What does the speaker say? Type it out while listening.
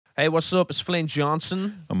Hey, what's up? It's Flynn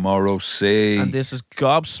Johnson. I'm ROC. And this is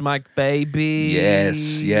Gobsmacked, baby.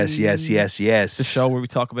 Yes. The show where we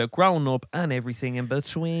talk about growing up and everything in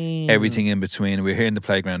between. Everything in between. We're here in the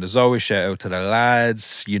playground. As always, shout out to the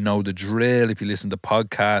lads. You know the drill. If you listen to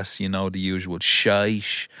podcasts, you know the usual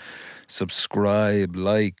shite. Subscribe,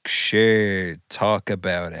 like, share, talk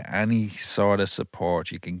about it. Any sort of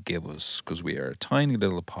support you can give us, because we are a tiny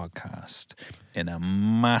little podcast in a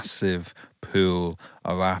massive pool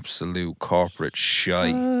of absolute corporate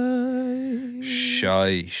shite.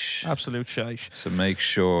 Absolute shite. So make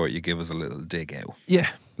sure you give us a little dig out. Yeah,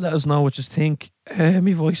 let us know what you think. My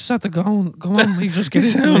voice started going. Come on, we just get You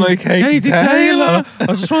into sound it. like Katie Taylor. I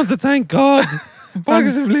just want to thank God.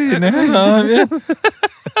 Box of bleeding out of you.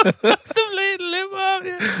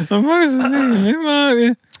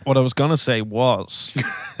 What I was gonna say was,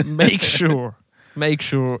 make sure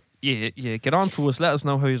you get on to us. Let us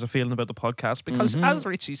know how you're feeling about the podcast, because as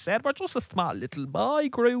Richie said, we're just a small little boy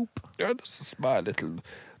group. You're just a small little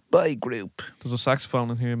boy group. There's a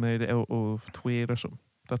saxophone in here made out of tweed or something.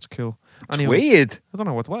 That's cool. Anyway, Tweed? I don't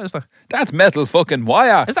know what is that. That's metal fucking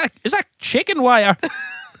wire. Is that chicken wire?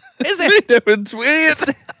 Is it? We doing tweed?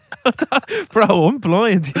 Bro, I'm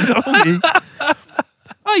blind. You know me.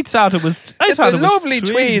 I thought it was. It's a lovely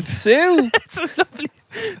tweed, Sue.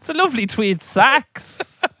 It's a lovely tweed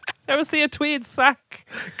sax. Ever see a tweed sack?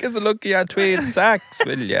 Give a look at your tweed sacks,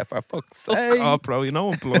 will you? For fuck's sake. Oh, bro, you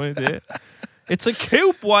know I'm blind. Yeah. It's a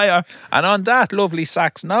coop wire. And on that lovely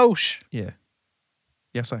sax note, Yeah.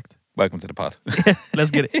 Yes, act. welcome to the pod.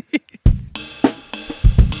 Let's get it.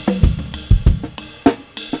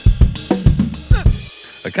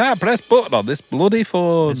 I can't press button on this bloody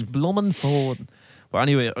phone. It's bloomin' phone. Well,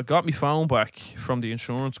 anyway, I got my phone back from the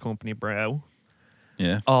insurance company, bro.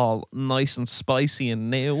 Yeah. All nice and spicy and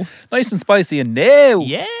new. Nice and spicy and new.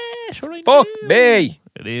 Yeah, sure I Fuck do. me.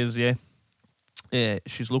 It is, yeah. Yeah,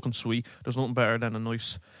 she's looking sweet. There's nothing better than a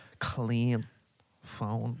nice, clean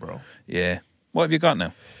phone, bro. Yeah. What have you got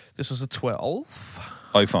now? This is a 12.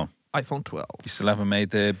 iPhone. iPhone 12. You still haven't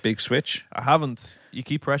made the big switch I haven't. You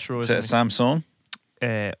keep pressurising to me. Samsung?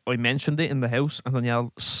 I mentioned it in the house, and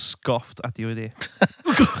Danielle scoffed at the idea.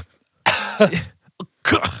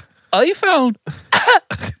 iPhone.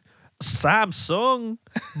 Samsung,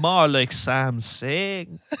 more like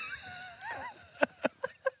Samsung.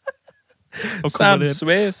 Sam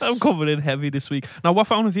Swiss. I'm coming in heavy this week. Now, what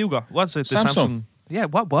phone have you got? What's it? The Samsung. Yeah,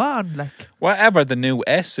 what one? Like, Whatever the new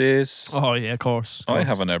S is. oh yeah, of course. I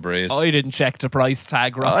haven't a breeze. I didn't check the price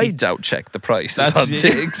tag, I Rocky. don't check the prices That's on you.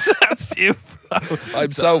 things. That's you, bro.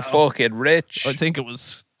 I'm so fucking rich. I think it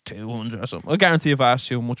was 200 or something. I guarantee if I asked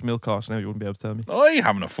you how much milk costs now, you wouldn't be able to tell me. I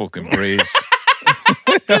haven't a fucking breeze.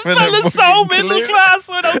 This man is so middle class.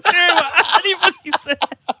 I don't care what anybody says.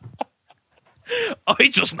 I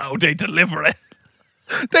just know they deliver it.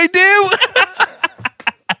 They do.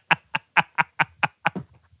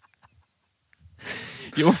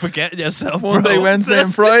 You're forgetting yourself, bro. Monday, Wednesday,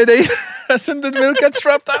 and Friday. That's when the milk gets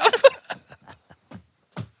dropped off.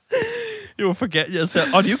 You're forgetting yourself.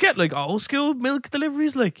 Oh, do you get like old school milk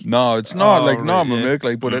deliveries? Like, No, it's not Oh, like right, normal yeah. milk,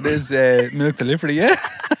 like, but it is milk delivery. Yeah.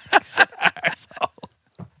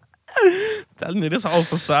 telling you, this whole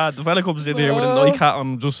facade. The fella comes in here with a Nike hat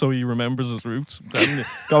on just so he remembers his roots. I'm telling you.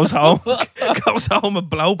 Goes home and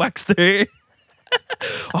blowbacks there.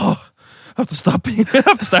 Oh, I have to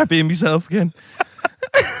start being myself again.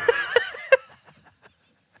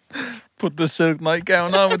 Put the silk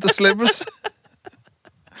nightgown on with the slippers.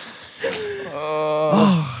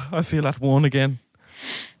 I feel at one again.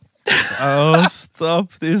 Oh,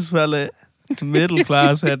 stop this fella. Middle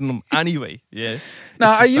class heading them. Anyway, yeah. No,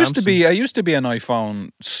 It's a I used to Samsung. be an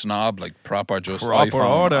iPhone snob, like proper Proper iPhone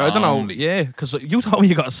order. I don't know. only. Yeah, because you told me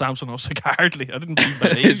you got a Samsung. I was like, hardly. I didn't even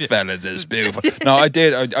believe This you. fella's is beautiful. No, I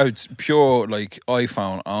did. I was pure like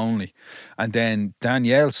iPhone only, and then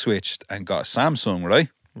Danielle switched and got a Samsung, right?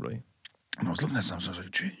 Right. And I was looking at Samsung. I was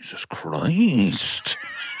like, Jesus Christ,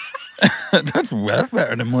 that's well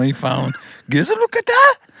better than my phone. Gives a look at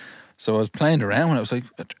that. So I was playing around and I was like,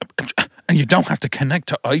 and you don't have to connect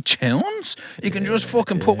to iTunes. You can just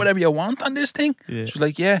fucking put whatever you want on this thing. Yeah. She's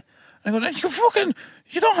like, yeah. And I go,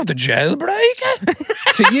 you don't have to jailbreak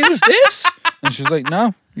it to use this. And she's like,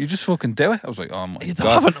 no, you just fucking do it. I was like, oh my You God.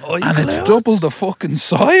 don't have an iCloud? And it's double the fucking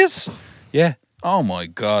size. Yeah. Oh my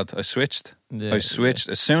God. I switched. Yeah, I switched.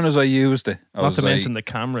 As soon as I used it, I Not was to like, mention the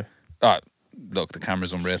camera. look, the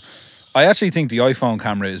camera's unreal. I actually think the iPhone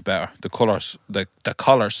camera is better. The colours. The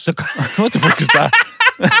colours. What the fuck is that?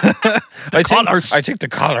 colours. I think the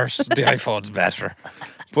colours. The iPhone's better.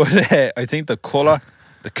 But I think the colour.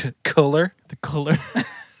 The colour. The colour.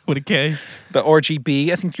 with a K. The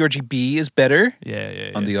RGB, I think the RGB is better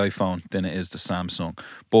Yeah. on the iPhone than it is the Samsung.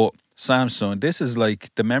 But Samsung, this is like,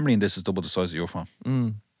 the memory in this is double the size of your phone.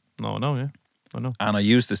 No, yeah. I know. And I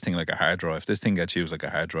use this thing like a hard drive. This thing gets used like a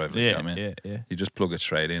hard drive. Like, you know what I mean? Yeah. You just plug it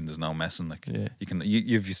straight in. There's no messing. Like Yeah.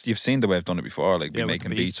 you've seen the way I've done it before. Like Yeah, with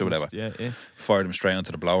making the beats or whatever. Yeah. Fire them straight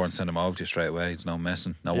onto the blower and send them over to you straight away. It's no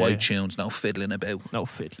messing. No Yeah. iTunes. No fiddling about. No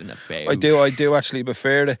fiddling about. I do actually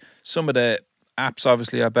prefer it. Some of the apps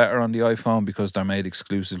obviously are better on the iPhone because they're made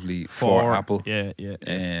exclusively for Apple. Yeah.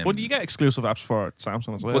 Um, But you get exclusive apps for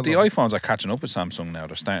Samsung as well. But the though. iPhones are catching up with Samsung now.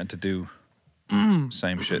 They're starting to do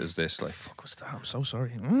same shit as this. Like Fuck was that? I'm so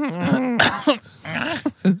sorry.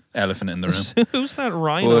 elephant in the room. Who's that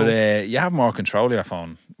rhino? But you have more control of your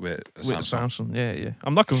phone with a with a Samsung. Samsung. Yeah.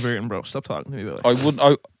 I'm not converting, bro. Stop talking to me about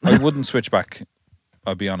it. I wouldn't switch back.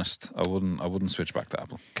 I'll be honest. I wouldn't switch back to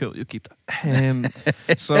Apple. Cool, you keep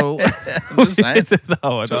that. So, I'm just saying.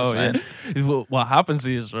 no, I Just know. saying. Yeah. What happens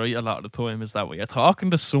is, right, a lot of the time is that when you're talking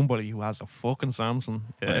to somebody who has a fucking Samsung,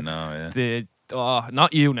 I know. Yeah.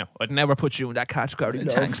 not you now. I'd never put you in that category. love,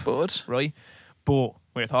 Thanks, bud. right? But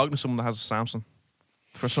when you're talking to someone that has a Samsung,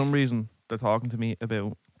 for some reason they're talking to me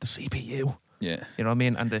about the CPU. Yeah. You know what I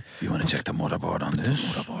mean? And You want to check the motherboard on the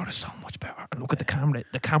this? motherboard is so much better. And look at the camera.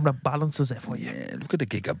 The camera balances it for you. Yeah. Look at the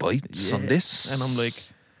gigabytes on this. And I'm like,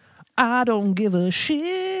 I don't give a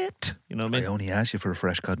shit. You know what I mean? I only asked you for a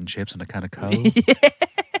fresh cotton chips and a can of coke.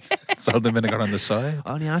 Salt and vinegar on the side.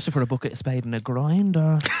 I only asked you for a bucket of spade and a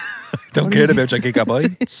grinder. Don't care about your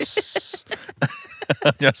gigabytes.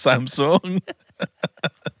 Your Samsung.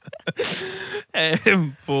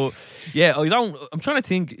 But yeah, I'm trying to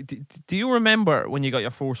think. Do you remember when you got your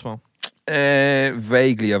first phone?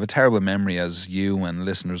 Vaguely. I have a terrible memory, as you and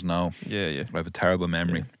listeners know. Yeah. I have a terrible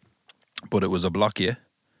memory. But it was a Nokia.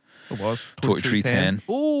 It was 2310.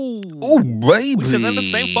 Oh, Baby. we said that at the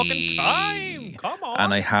same fucking time. Come on.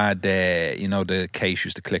 And I had, the case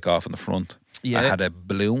used to click off in the front. Yeah. I had a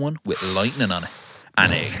blue one with lightning on it.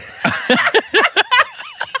 And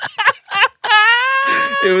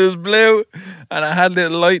it was blue, and I had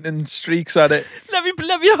little lightning streaks on it. let me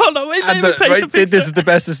hold on. Wait, And let me paint the picture. this is the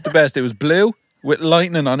best. This is the best. It was blue with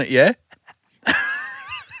lightning on it. Yeah,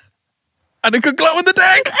 and it could glow in the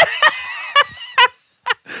dark.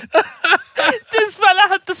 This fella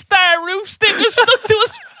had the star roof sticker stuck to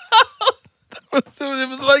his It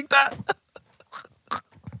was like that.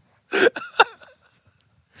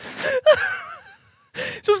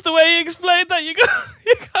 Just the way he explained that, you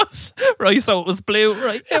goes, right, so it was blue,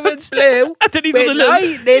 right? It was blue. And then he with did a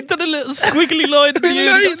lightning. little squiggly line at the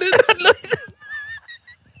end.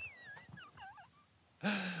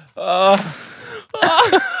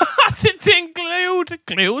 The thing glowed.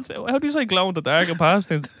 How do you say glow in the dark? In past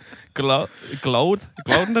tense, glowed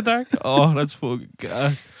in the dark. Oh, that's fucking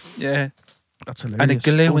gas. Yeah, That's hilarious. and it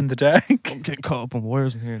glue in the dark. I'm getting caught up on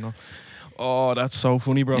wires in here now. Oh, that's so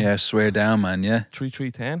funny, bro. Yeah, swear down, man. Yeah,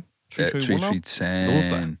 3310.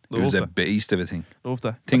 3310. It was a beast of a thing. Love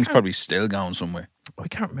that. Thing's probably still going somewhere. I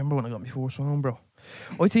can't remember when I got my first phone, bro.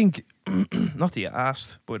 I think, not that you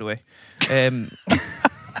asked, by the way.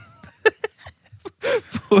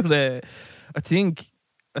 But I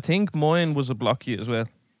think mine was a Nokia as well,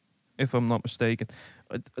 if I'm not mistaken.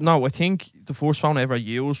 I think the first phone I ever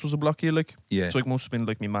used was a Nokia, like. Yeah. So it must have been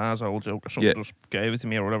like my ma's old joke or something. Yeah. Just gave it to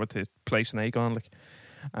me or whatever to play Snake on, like.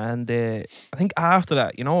 And I think after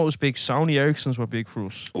that, you know what was big? Sony Ericssons were big for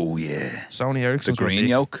us. Oh yeah, Sony the Ericssons were green big.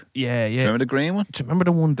 yoke. Yeah. Remember the green one? Do you remember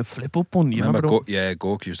the one, the flip up one? You remember the one?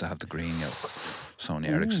 Gork used to have the green yoke. Sony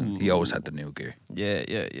Ericsson. He always had the new gear. Yeah.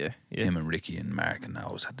 Him and Ricky and Mark and I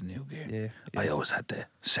always had the new gear. Yeah. I always had the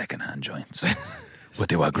second-hand joints. But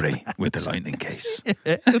they were great with the lightning case.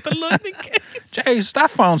 With the lightning case. Jeez,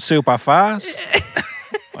 that phone's super fast.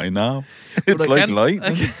 I know. It's But like can't-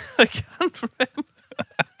 lightning. I can't remember.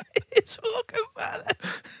 It's fucking bad.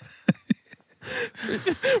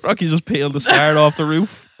 Rocky just peeled the star off the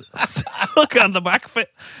roof. Stuck on the back of it.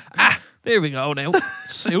 There we go now.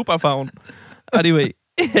 Super phone. Anyway,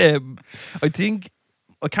 I think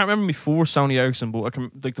I can't remember my first Sony Ericsson, but I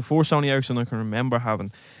can, like the first Sony Ericsson I can remember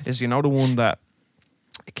having is the one that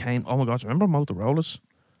it came. Oh my god, remember Motorola's?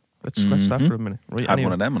 Let's scratch that for a minute. Right, Had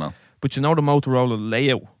one of them and all. but the Motorola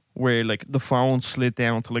layout where like the phone slid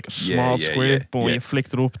down to like a small square, but when you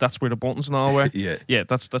flicked it up, that's where the buttons and all were. Yeah.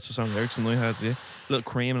 That's the Sony Ericsson I had. Yeah, little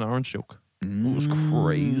cream and orange joke. It was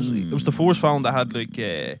crazy. It was the first phone that had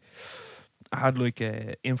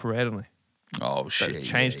infrared in it. Oh shit!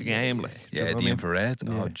 Changed the game. Like, do you know Yeah, what the I mean? infrared.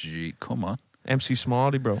 Yeah. Oh gee, come on. MC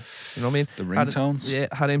Smalley, bro. You know what I mean? The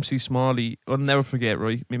ringtones? Had MC Smalley. I'll never forget,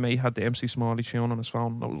 right? My mate had the MC Smalley tune on his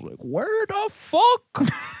phone. And I was like, where the fuck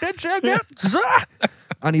did you get that?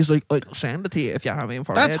 And he's like, I'll send it to you if you have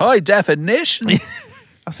infrared. That's high definition.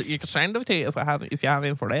 I said, you can send it to you if you have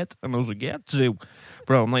infrared. And I was like, yeah, do.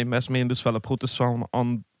 Bro, I'm like, me and this fella put this phone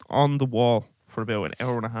on the wall for about an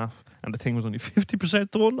hour and a half. And the thing was only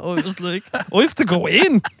 50% done. I was like, I have to go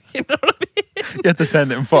in. You know what I mean? You have to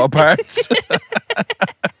send it in 4 parts.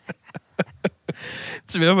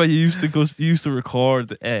 So remember, you used to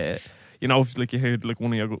record, you know, if, like you heard like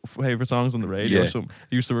one of your favourite songs on the radio or something,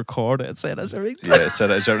 you used to record it and say it as a ringtone. Yeah, say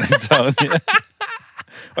that as your ringtone, yeah.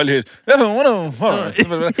 Well, you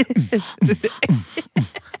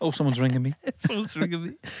oh, someone's ringing me. Someone's ringing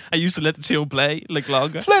me. I used to let the tune play like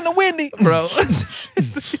longer. Flint and Windy. Bro.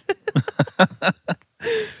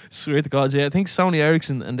 Swear to God, yeah. I think Sony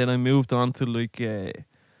Ericsson, and then I moved on to like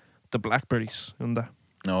the Blackberries and that.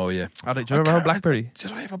 Oh, yeah. Did you ever have a Blackberry?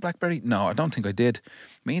 Did I have a Blackberry? No, I don't think I did.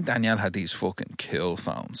 Me and Danielle had these fucking kill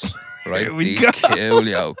phones, right? These kill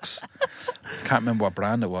yokes. Can't remember what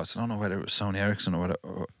brand it was. I don't know whether it was Sony Ericsson or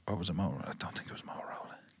was it Motorola. I don't think it was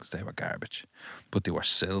Motorola because they were garbage. But they were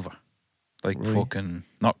silver. Like fucking,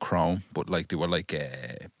 not chrome, but like they were like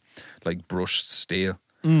brushed steel.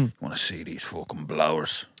 You want to see these fucking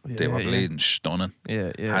blowers. Yeah, they were bleeding stunning.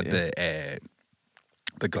 Yeah. Had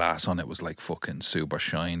the glass on it was like fucking super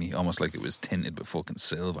shiny, almost like it was tinted with fucking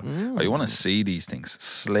silver. Oh, you want to see these things.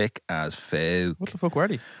 Slick as fuck. What the fuck were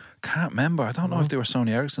they? Can't remember. I don't know if they were Sony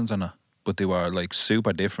Ericssons or not, but they were like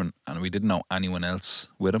super different and we didn't know anyone else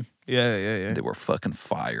with them. Yeah. They were fucking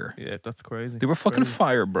fire. Yeah, that's crazy. They were fucking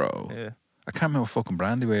fire, bro. Yeah. I can't remember what fucking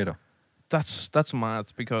brand they were though. That's mad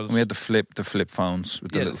because we had the flip phones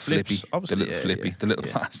with the little flips, flippy, the little flippy, the little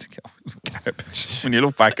yeah. plastic garbage. When you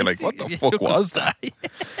look back, you're like, what the fuck was that?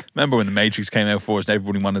 Remember when the Matrix came out first and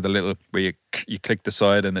everybody wanted the little where you click the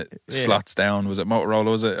side and it slots down? Was it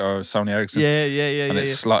Motorola, was it? Or Sony Ericsson? Yeah. And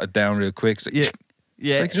it slotted down real quick. It's like,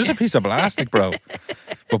 yeah. It's like just a piece of plastic, bro.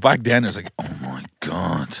 But back then it was like, oh my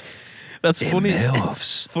God. That's it funny.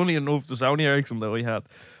 Moves. Funny enough, the Sony Ericsson that I had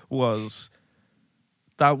was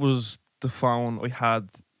the phone I had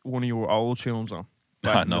one of your old tunes on.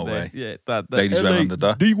 No way. Yeah, that Ladies Well Under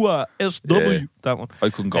That. DYSW, that one.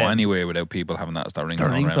 I couldn't go anywhere without people having that as their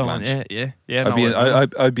ringtone around Blanche. Yeah.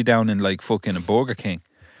 I'd be down in like fucking a Burger King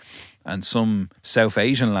and some South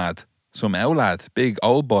Asian lad, some L lad, big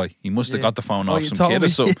old boy, he must have got the phone off some kid or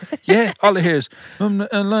something. Yeah, all I hear is SWE. And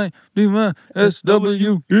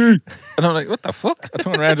I'm like, what the fuck? I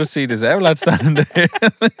turn around to see this L lad standing there.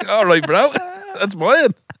 All right, bro, that's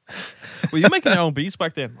mine. Were you making your own beats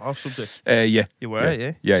back then? Off subject? Yeah. You were,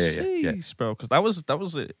 yeah. Yeah. Jeez, bro, because that was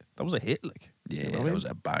a hit, like. Yeah, you know that was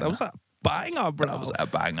a banger. That was a banger, bro. That was a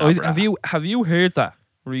banger, bro. Have you heard that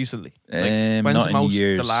recently? Like, not in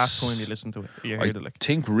years. The last time you listened to it, you heard it, like. I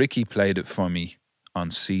think Ricky played it for me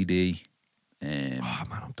on CD. Oh man,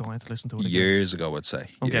 I'm dying to listen to it again. Years ago, I'd say.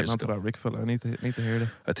 I'm getting onto that Rick fella. I need to hear it.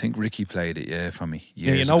 I think Ricky played it, for me.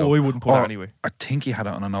 Years ago. I wouldn't put it anyway. I think he had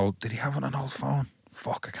it on an old. Did he have it on an old phone?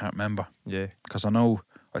 Fuck, I can't remember. Yeah. Because I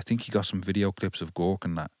think he got some video clips of Gork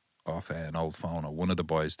and that off an old phone, or one of the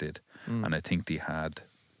boys did. And I think they had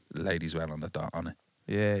Ladies Well Under That on it.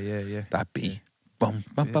 Yeah. That beat. Yeah. Bum,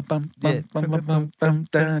 bum, bum, bum, bum, bum, bum, bum,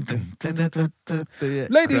 dun, dun, dun, dun, dun.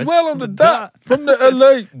 Ladies Well Under That from the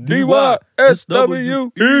LA DYSWELL.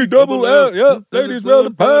 Yeah, ladies well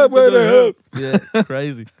the pub where they help. Yeah,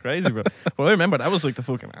 crazy, bro. But I remember that was like the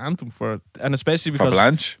fucking anthem for it, and especially because for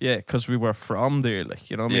Blanche. Yeah, because we were from there,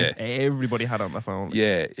 like, you know what I mean. Everybody had it on their phone. Like.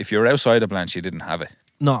 Yeah, if you're outside of Blanche, you didn't have it.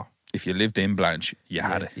 No. If you lived in Blanche, you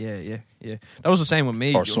had it. Yeah. That was the same with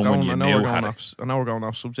me. Or someone you knew had it. I know we're going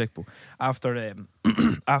off subject, but after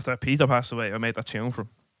after Peter passed away, I made that tune for him.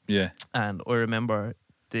 Yeah. And I remember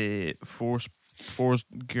the first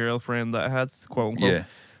girlfriend that I had, quote unquote. Yeah.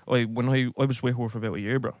 When I was with her for about a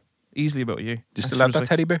year, bro. Easily about a year. Do you still have that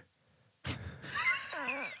teddy bear?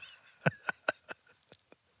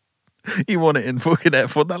 He won it in fucking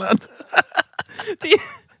Funderland. Do you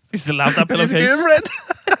still have that pillowcase? His girlfriend.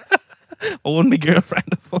 I won my girlfriend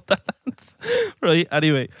at Funderland. Right,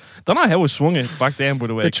 anyway. Don't know how I swung it back then, by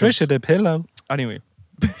the way. Patricia the pillow. Anyway.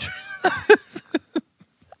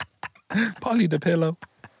 Polly the pillow.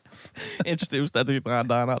 Introduced that to my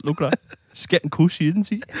bandana. Look at that. She's getting cushy, isn't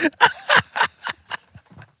she?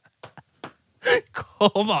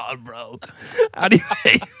 Come on, bro.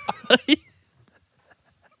 Anyway,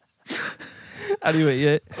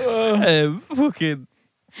 yeah. Fucking.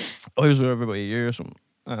 I was with everybody a year or something.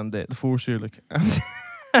 And the first year, like.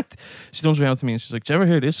 she turns around to me and she's like, "Did you ever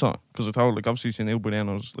hear this song?" Because I told her, like, obviously she knew by then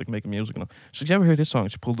I was like making music and all. She's like, "Did you ever hear this song?"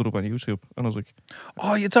 She pulled it up on YouTube, and I was like,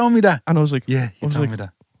 Oh, you told me that. and I was like, Yeah, you I was told like, me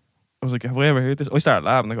that. I was like, "Have I ever heard this?" I started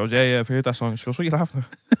laughing. I goes, "Yeah, I've heard that song." She goes, "What are you laughing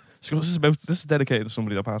at?" She goes, "This is dedicated to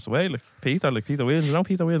somebody that passed away, like Peter Whelan. You know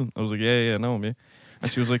Peter Whelan?" I was like, "Yeah, I know him, yeah."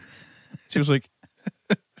 And she was like,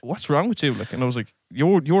 "What's wrong with you?" Like, and I was like,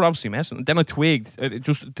 "You're obviously messing." And then I twigged. It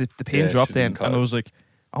just the pin Yeah, dropped she then, didn't call and I it. was like,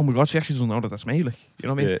 "Oh my god, she actually doesn't know that's me." Like, you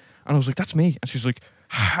know what I mean? Yeah. And I was like, "That's me." And she's like,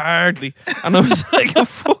 "Hardly." And I was like, "It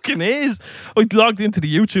fucking is." I logged into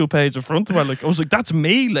the YouTube page in front of her. Like, I was like, "That's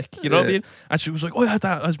me." Like, you know what I mean? And she was like, "Oh, I had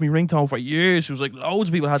that as my ringtone for years." She was like, "Loads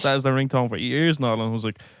of people had that as their ringtone for years and all." And I was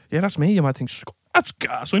like, "Yeah, that's me." You might think, she's like, "That's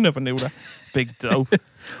gas. I never knew that." Big dope.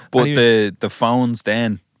 But Anyway. the phones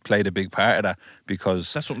then played a big part of that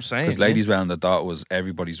because That's what I'm saying. because Ladies Round the Dot was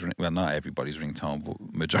everybody's not everybody's ringtone, but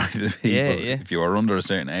majority of the people. Yeah. If you were under a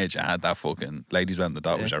certain age, you had that fucking Ladies Round the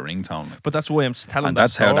Dot was your ringtone. But that's why I'm telling And that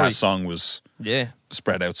that's how story. that song was Yeah.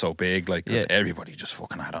 spread out so big, like, because Yeah. everybody just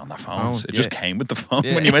fucking had it on their phones. Phone, It just yeah. came with the phone.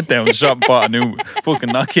 Yeah. When you went down the shop and bought a new fucking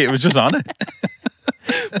Nokia, it was just on it.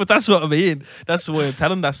 But that's what I mean. That's the way I'm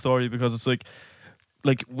telling that story, because it's like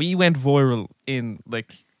we went viral in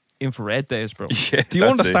like infrared days, bro. Yeah, Do you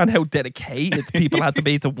that's understand how dedicated people had to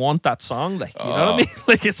be to want that song? Like, you know what I Oh. mean?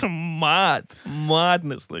 Like, it's a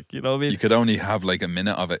madness. Like, you know what I mean? You could only have like a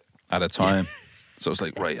minute of it at a time. So it's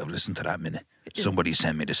like, right, I've listened to that minute. Somebody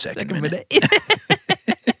send me the second Second minute.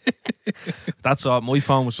 That's all. My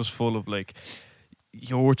phone was just full of like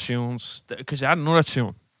your tunes, because you had another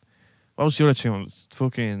tune. What was the other tune? It's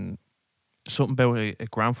fucking something about a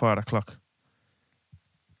grandfather clock.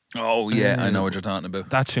 Oh, yeah, I know what you're talking about.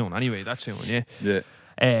 That tune, anyway. That tune, yeah.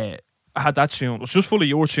 Yeah. I had that tune. It was just full of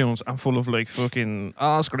your tunes and full of like fucking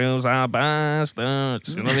screws and bastards.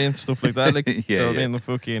 You know what I mean? Stuff like that. Like, Yeah, so I yeah. mean, the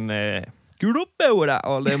fucking get up there with that,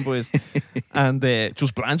 all them boys. And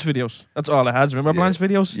just Blanche videos. That's all I had. Do you remember Yeah. Blanche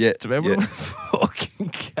videos? Yeah, Do you remember yeah. them? Fucking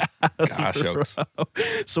gas, Gosh, jokes. bro.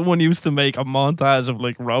 Someone used to make a montage of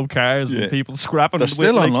like road cars Yeah. and people scrapping. They're with,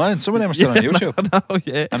 still like, online. Some of them are still on YouTube. I know,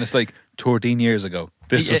 yeah. And it's like 13 years ago.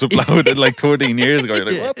 This was Yeah. uploaded like 13 years ago. You're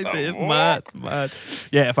like, Yeah, what the it's fuck? mad.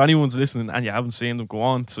 Yeah, if anyone's listening and you haven't seen them, go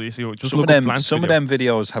on. So you see, just Some look of up them, Blanche some of video. them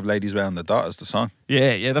videos have Ladies Round the Dot as the song.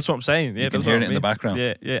 Yeah, that's what I'm saying. Yeah, You can that's hear what it I in the mean. background.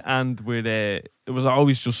 Yeah, and with it was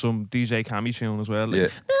always just some DJ Cammy tune as well. Like, Yeah.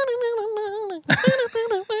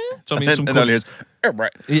 so I mean, some and all he hears,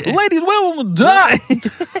 Yeah. Ladies Round the Dot.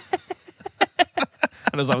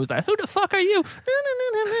 and I was always like, "Who the fuck are you?"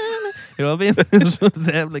 You know what I mean? It was one of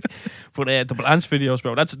them, like, but the Blanche videos,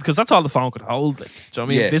 bro. That's because that's all the phone could hold. Like, do you know what I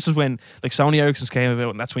mean? Yeah. This is when like Sony Ericsson's came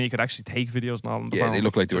about, and that's when you could actually take videos and all on the Yeah, phone. they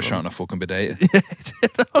look like they were Do you shot know on a fucking bidet. what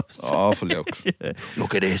I mean? Awful jokes. Yeah.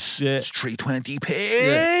 Look at this. Yeah. It's 320p.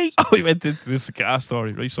 Yeah. Oh, we went into this car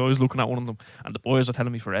story, right? So I was looking at one of them, and the boys are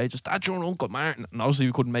telling me for ages, "That's your Uncle Martin." And obviously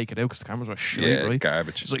we couldn't make it out because the cameras were shit, Yeah, right?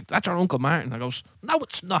 garbage. He's like, "That's your Uncle Martin." I goes, "No,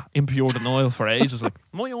 it's not." In pure denial for ages. Like,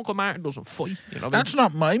 my Uncle Martin doesn't fight. You know what I mean? That's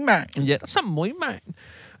not my Martin. Yeah, that's not my Martin.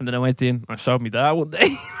 And then I went in and I showed me dad one day.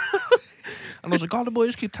 And I was like, "Oh, the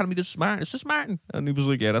boys keep telling me this is Martin. Is this Martin?" And he was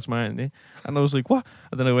like, "Yeah, that's Martin." Yeah. And I was like, "What?"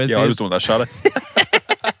 And then I went Yeah, in. I was the one that shot it.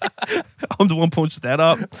 I'm the one punched that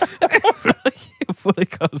up. But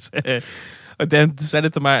because I then said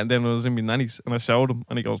it to Martin, then I was in my nanny's and I showed him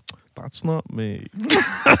and he goes, "That's not me."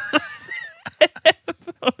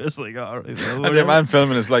 I was like, "All right." Well, And the man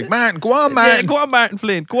filming is like, Martin, go on, yeah, Martin. go on, Martin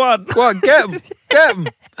Flynn, go on. Go on, get him. Get him.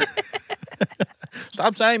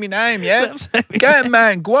 Stop saying my name, yeah? Get him,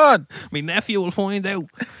 man. Go on. My nephew will find out.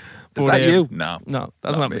 Is that you? No. No,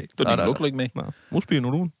 that's not me. Doesn't No, even no, look no. like me. No, must be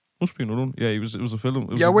another one. Yeah, it was a film. It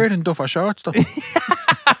was You're a- wearing Duffer shorts, though.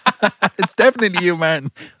 It's definitely you,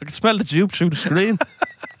 Martin. I can smell the jupe through the screen.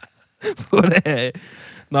 But yeah,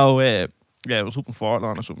 it was up in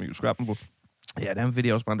Fortlawn or something. You were scrapping, but yeah, them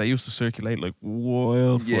videos, man, they used to circulate like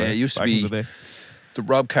wildfire. Yeah, it used to back be- in the day. The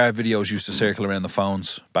Rob Car videos used to circle around the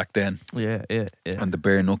phones back then, Yeah. and the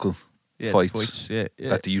bare knuckle Yeah, fights Yeah.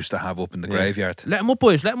 that they used to have up in the Yeah. graveyard. Let them up,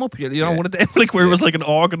 boys. Let them up. You know, Yeah. one of them like where it was like an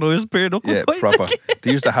organised bare knuckle Yeah, fight. proper.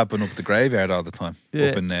 They used to happen up the graveyard all the time, Yeah.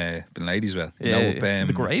 up in Ladyswell. You Yeah, know, up,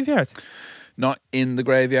 the graveyard. not in the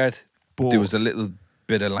graveyard. But There was a little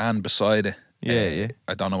bit of land beside it. Yeah.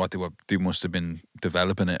 I don't know what they were. They must have been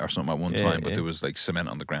developing it or something at one Yeah, time. But yeah. there was like cement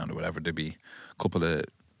on the ground or whatever. There'd be a couple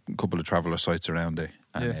of traveller sites around there,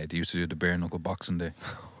 and Yeah. they used to do the bare knuckle boxing there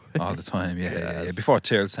all the time. Yeah. Before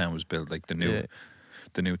Tyrrellstown was built, like the new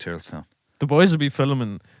Tyrrellstown. The boys would be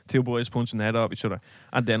filming two boys punching the head off each other,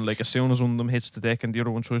 and then like as soon as one of them hits the deck and the other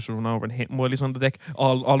one tries to run over and hit him while he's on the deck,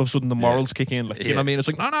 all of a sudden the morals kick in. Like you know what I mean? It's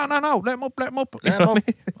like no, let him up. You know what I mean?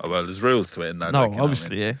 Oh, well, there's rules to it. In that, No, like, you know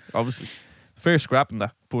obviously, what obviously. Fair scrapping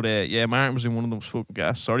that. But yeah, Martin was in one of those fucking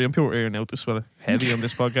gas. Sorry, I'm pure airing out this fella. Heavy on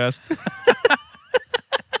this podcast. I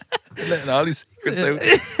mean? Letting all his secrets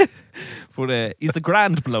out. But he's a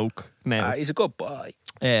grand bloke now. He's a good boy.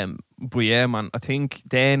 But yeah, man, I think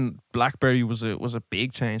then BlackBerry was a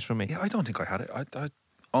big change for me. Yeah, I don't think I had it. I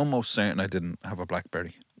almost certain I didn't have a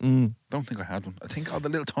BlackBerry. Mm. Don't think I had one. I think all the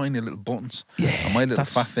little tiny little buttons. Yeah, and my little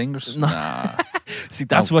that's- fat fingers. No. Nah. See,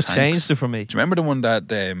 that's No, what thanks. changed it for me. Do you remember the one that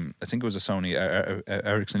I think it was a Sony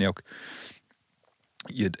Ericsson yoke?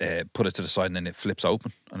 You'd put it to the side and then it flips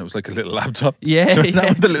open, and it was like a little laptop. Yeah, Do you remember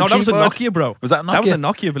yeah. the little No, that was a keyboard? Nokia, bro. Was that Nokia? That was a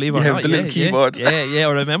Nokia, believe it or Yeah, not. with the little keyboard. Yeah,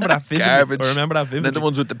 I remember that vividly. Garbage. I remember that And then the vividly.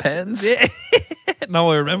 ones with the pens. Yeah. No,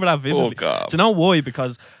 I remember that vividly. Fuck off. Do you know why?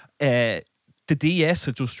 Because the DS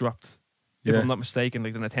had just dropped. If Yeah. I'm not mistaken,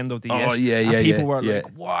 like the Nintendo DS. Oh, yeah, and yeah, people yeah, were yeah. like,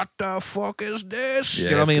 what the fuck is this? Yeah, you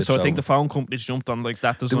know what I mean? flips So I think over. the phone companies jumped on like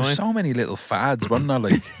that There design. were so many little fads, wasn't there?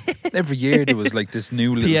 Like every year there was like this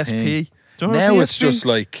new little PSP. thing. Do you remember Now PSP? it's just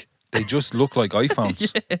like they just look like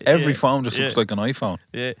iPhones. Every phone just looks yeah. like an iPhone.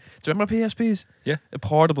 Yeah. Do you remember PSPs? Yeah. A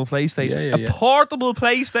portable PlayStation. Yeah, yeah. A portable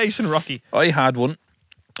PlayStation, Rocky. I had one.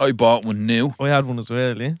 I bought one new. I had one as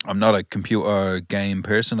well, yeah. I'm not a computer game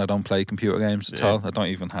person. I don't play computer games at Yeah. all. I don't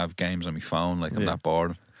even have games on my phone. Like I'm Yeah. that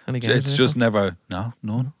bored. Any games? It's just never. No,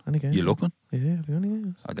 none. Any games? You looking? Yeah, have you any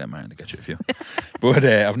games? I'll get married to get you a few. But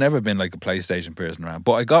I've never been like a PlayStation person around.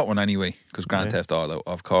 But I got one anyway because Grand Okay. Theft Auto,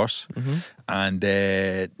 of course, Mm-hmm.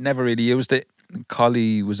 and never really used it.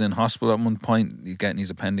 Collie was in hospital at one point, he's getting his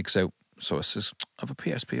appendix out. So I says, I have a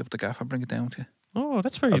PSP up the gaff. I'll bring it down to you. Oh,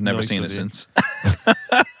 that's very I've never nice seen of it you. since.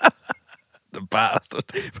 The bastard.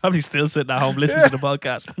 Probably still sitting at home listening to the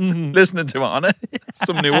podcast. Listening to it on it.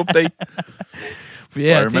 Some new update. But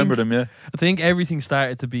yeah, I remember think, them, yeah. I think everything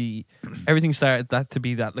started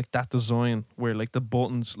that like that design where like the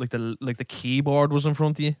buttons, like the keyboard was in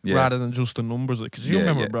front of you Yeah. rather than just the numbers. Because you Yeah,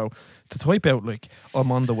 remember, yeah. bro, to type out like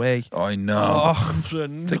I'm on the way. I know. Oh,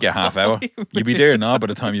 Take you a half hour. You'll be there now by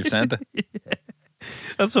the time you've sent it.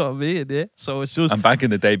 that's what I mean. Yeah. So it's just And back in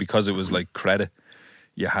the day, because it was like credit,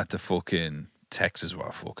 you had to fucking Texts were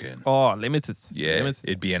fucking limited. yeah. Limited.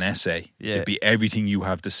 It'd be an essay. Yeah. It'd be everything you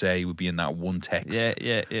have to say would be in that one text.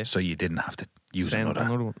 Yeah. So you didn't have to use Send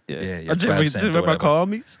another. one. Yeah. Yeah, I your 12 do cent you or remember whatever. call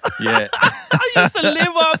me's? Yeah. I used to live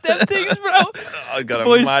off them things, bro. I gotta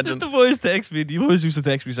The imagine. boys text me. The boys used to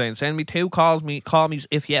text me saying, "Send me 2 call me's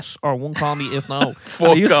if yes, or 1 call me if no." Fuck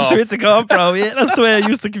I used off. to swear to God, bro. Yeah, that's the way I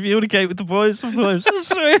used to communicate with the boys sometimes. I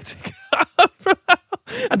swear to God, bro.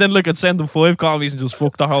 And then look, I'd send them 5 call me's and just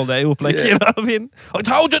fuck the whole day up. Like, Yeah. you know what I mean? I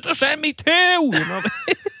told you to send me 2. You know what I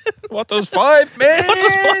mean? What does 5 mean? What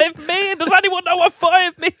does 5 mean? Does anyone know what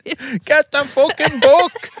 5 means? Get the fucking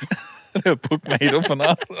book. The book made up and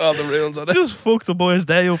all the rules on it. Just fuck the boys'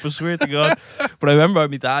 day up, I swear to God. But I remember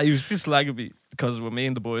my dad, he was just slagging me because when me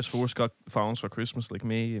and the boys first got phones for Christmas, like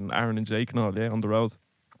me and Aaron and Jake and all, yeah, on the road.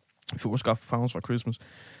 First got phones for Christmas.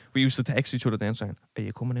 We used to text each other then saying, "Are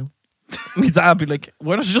you coming out?" My dad would be like,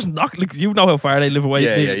 "Why don't you just knock?" Like, you know how far they live away.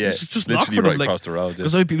 Yeah. Just knock Literally for them, right like. across the road. Yeah.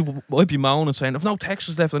 Because I'd be moaning saying, "I've no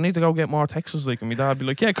Texas left. I need to go get more Texas." Like, and my dad would be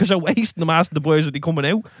like, "Yeah, because you're wasting them asking the boys are they coming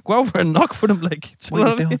out. Go over and knock for them." Like, do you What know are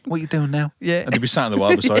you I mean? doing? What are you doing now? Yeah, And they'd be sat on the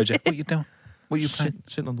wall beside you. What are you doing? What are you playing?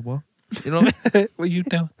 sitting on the wall. You know what I mean? What are you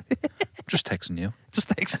doing? Just texting you. Just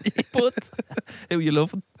texting you, but who you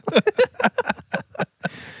loving?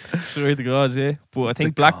 Swear to God, yeah. But I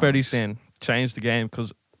think The Blackberry's cons. then changed the game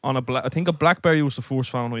because I think a Blackberry was the first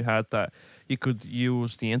phone we had that you could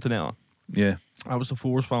use the internet on. Yeah. That was the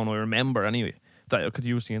first phone I remember anyway that I could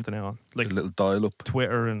use the internet on, like The little dial up.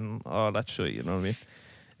 Twitter and all that shit. You know what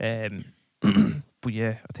I mean? But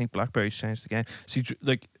yeah, I think Blackberry's changed the game. See,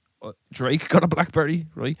 like. Drake got a Blackberry,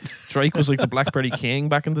 right? Drake was like the Blackberry king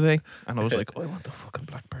back in the day, and I was like, I want the fucking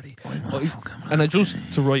Blackberry. And I just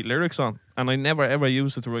to write lyrics on, and I never ever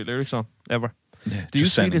used it to write lyrics on ever. Yeah, Do you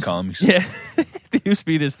just see sending this? columns. Yeah, there used to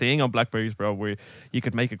be this thing on Blackberries, bro, where you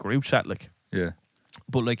could make a group chat, like, Yeah.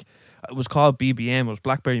 but like it was called BBM, it was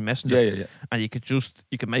BlackBerry Messenger, Yeah. and you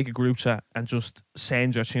could make a group chat and just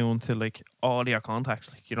send your tune to like all your contacts,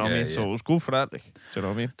 like, you know what I Yeah, mean? So yeah. it was good for that, like, do you know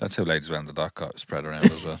what I mean? That's how Ladies Well in the Dock got spread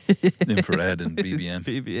around as well. Infrared and BBM.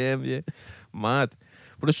 BBM, yeah. Mad.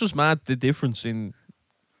 But it's just mad the difference in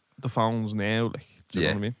the phones now, like, do you know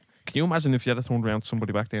Yeah. what I mean? Can you imagine if you had turned around to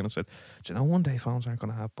somebody back then and said, "Do you know one day phones aren't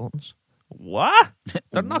going to have buttons?" What?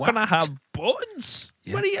 They're not going to What? have buttons?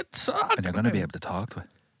 Yeah. What are you talking And you're going to be about? able to talk to it.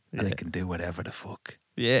 And Yeah. it can do whatever the fuck.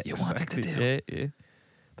 Yeah, You wanted to exactly. Yeah.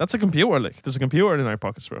 That's a computer, like. There's a computer in our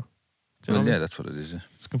pockets, bro. Do you know Well, what I yeah, mean? that's what it is. Yeah.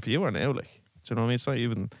 It's a computer now, like. Do you know what I mean? It's not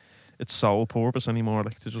even its sole purpose anymore,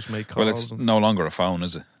 like, to just make calls. Well, it's and, no longer a phone,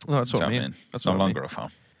 is it? no, that's Do what you I know mean. It's That's no what I mean. longer a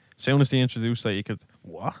phone. As soon as they introduced that, you could,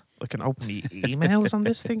 what? I can open the emails on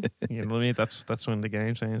this thing? You know what I mean? That's when the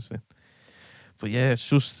game changed then. But yeah, it's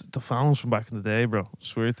just the phones from back in the day, bro.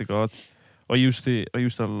 Swear to God. I used to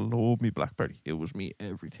love me BlackBerry. It was me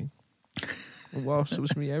everything. It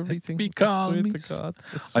was me everything. Me I swear calmies. to God.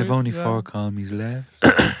 I swear I've only to 4 God. calmies left.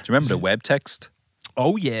 Do you remember the web text?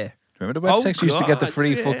 Oh, yeah. Remember the web Oh, text? You used to get the God,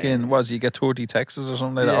 free yeah. fucking, you get 30 texts or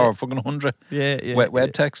something like that, Yeah. or fucking 100 Yeah.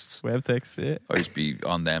 web texts. Web text, yeah. I used to be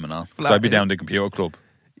on them and all. Flat, So I'd be yeah. down the computer club.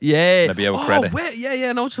 Yeah. And I'd be able to credit. Yeah,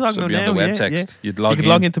 I know what you're talking So about I'd be on now. the web yeah, text. yeah. You'd log You could in.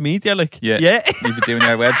 log into media, like. Yeah. Yeah. You'd be doing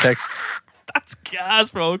your web text. That's gas,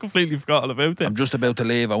 bro. I completely forgot all about it. I'm just about to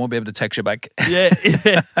leave. I won't be able to text you back. Yeah.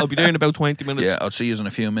 I'll be there in about 20 minutes. Yeah, I'll see you in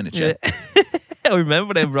a few minutes. Yeah, I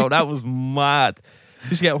remember them, bro. That was mad.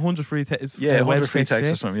 Just get 100 free texts. yeah, 100 web free texts,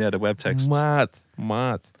 texts or something. Yeah, the web texts. Mad.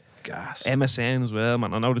 Gas. MSN as well,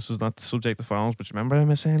 man. I know this is not the subject of phones, but you remember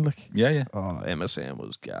MSN? Like, Yeah. oh, MSN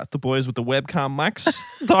was gas. The boys with the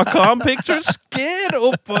webcammax.com pictures. Get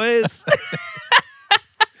up, boys.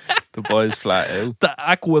 The boys flat out. The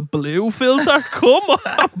aqua blue filter. Come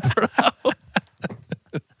on, bro.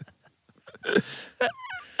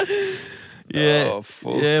 Yeah. Oh,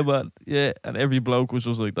 fuck. Yeah, man. Yeah. And every bloke was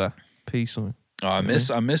just like that. Peace on. Oh, I miss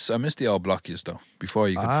the old blockies though. Before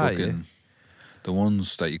you could fucking the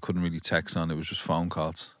ones that you couldn't really text on. It was just phone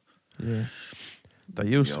calls. Yeah. They're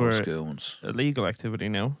used The for old school ones. illegal activity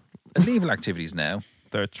now. Illegal activities now.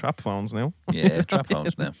 They're trap phones now. Yeah, trap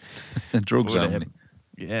phones now. Drugs But, only.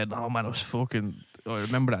 yeah, no, man, it was fucking. I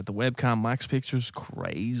remember that. The webcam max pictures,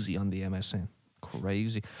 crazy on the MSN.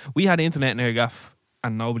 Crazy. We had internet in our gaff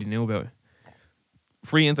and nobody knew about it.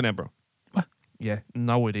 Free internet, bro. What? Yeah,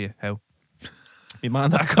 no idea how. My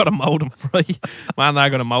man that got a modem, right? Man that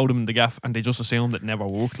got a modem in the gaff and they just assumed it never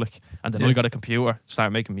worked, like. And then I got a computer,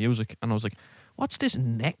 started making music, and I was like, what's this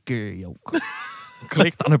Netgear yoke?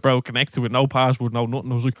 Clicked on it, bro, connected with no password, no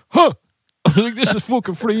nothing. I was like, huh? I was like, this is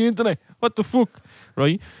fucking free internet. What the fuck?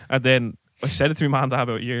 Right? And then I said it to my man that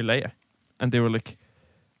about a year later. And they were like,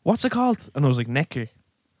 what's it called? And I was like, Netgear.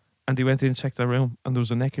 And they went in and checked their room, and there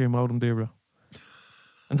was a Netgear modem there, bro.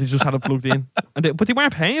 And they just had it plugged in. But they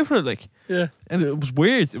weren't paying for it, like. Yeah. And it was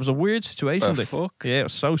weird. It was a weird situation. The like. fuck? Yeah, it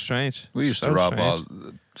was so strange. We used So to rob strange.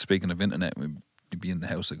 all. Speaking of internet, you'd be in the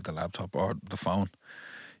house like the laptop or the phone.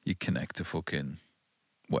 You connect to fucking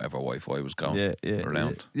whatever Wi-Fi was going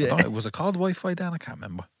around. Yeah. Was it called Wi-Fi then? I can't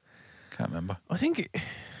remember. I think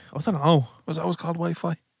I don't know. Was it always called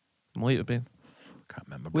Wi-Fi? Might have been. Can't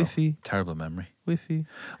remember. Bro. Wi-Fi. Terrible memory.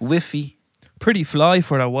 Wi-Fi. Pretty fly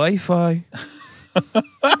for a Wi-Fi.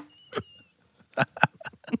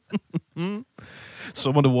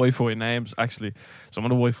 Some of the Wi-Fi names, actually,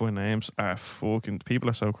 are fucking. People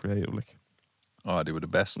are so creative. Like, Oh, they were the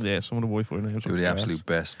best. yeah, some of the Wi-Fi names They were the absolute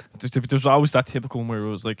best. There's always that typical one where it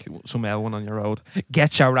was like some L1 on your road.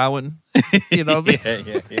 Get your Rowan. You know what I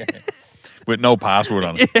mean? yeah. With no password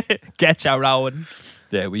on it. Get your Rowan.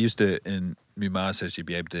 Yeah, we used to, in my ma says you'd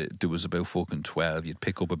be able to, there was about fucking 12. You'd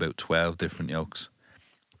pick up about 12 different yokes.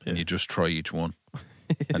 And you just try each one.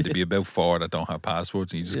 And there'd be about 4 that don't have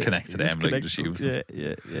passwords, and you just connect to them, like just use them.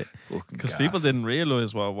 Yeah. Fucking Because gas. people didn't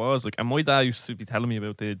realise what it was. Like, and my dad used to be telling me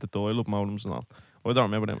about the dial-up modems and all. I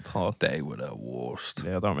don't remember them at all. They were the worst.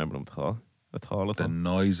 Yeah, I don't remember them at all. The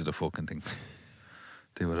noise of the fucking thing.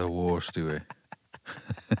 They were the worst, they were.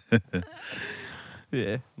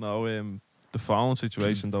 Yeah, no, the phone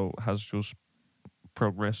situation, though, has just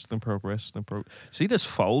progressed. See this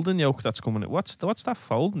folding yoke that's coming in? What's that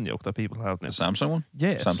folding yoke that people have now? The Samsung one? Yeah,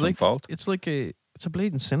 it's Samsung like, Fold? It's like it's a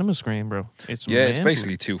bleeding cinema screen, bro. It's It's mental.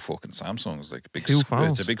 basically 2 fucking Samsungs, like big. Two It's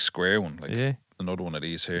phones. a big square one, like Yeah. another one of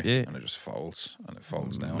these here, Yeah. and it just folds, and it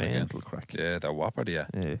folds down again. mental crack. Yeah, they're whopper, yeah.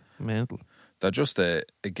 Yeah, mental. They're just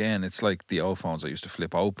again, it's like the old phones that used to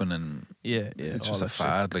flip open, and Yeah. it's all just a that shit.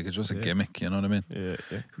 fad, like it's just a Yeah. gimmick, you know what I mean? Yeah.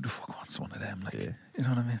 Who the fuck wants one of them? Like, Yeah. you know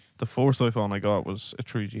what I mean? The first iPhone I got was a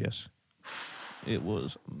 3GS. It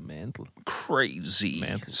was mental. Crazy,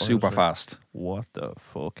 Mental. super Honestly. fast, What the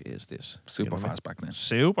fuck is this? super You know what I mean? fast back then.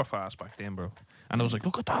 Super fast back then, bro. And I was like,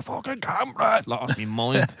 look at that fucking camera. Lost me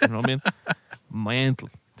mind. You know what I mean? Mental.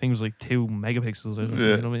 Thing was like 2 megapixels or something.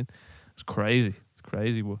 Yeah. You know what I mean? It's crazy.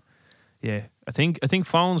 But yeah, I think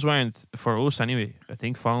phones weren't, for us anyway, I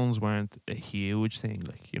think phones weren't a huge thing,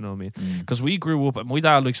 like, you know what I mean? Because we grew up, and my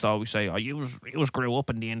dad likes to always say, oh, you grew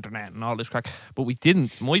up in the internet and all this crack, but we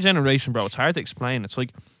didn't. My generation, bro, it's hard to explain. It's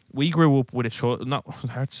like, we grew up with a child. Not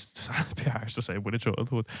it's a bit harsh to say with a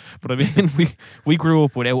childhood, but I mean we grew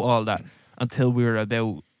up without all that until we were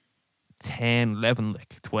about 10, 11,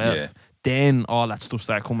 like 12. Yeah. Then all that stuff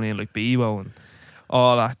started coming in, like Bebo and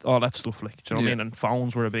all that stuff. Like, do you know what I mean? And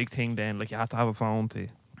phones were a big thing then. Like, you had to have a phone to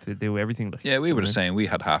do everything. Like, Yeah, we do were you the know same. We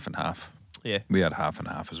had half and half. what I mean? Yeah, We had half and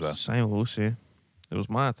half as well. same with us. Yeah, it was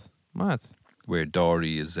mad. Where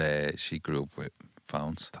Dory is, she grew up with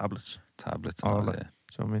phones, Tablets. tablets, and All all that. that. Do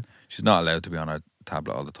you know what I mean? She's not allowed to be on her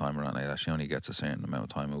tablet all the time or anything like that. She only gets a certain amount of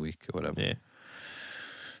time a week or whatever. Yeah.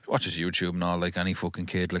 Watches YouTube and all, like any fucking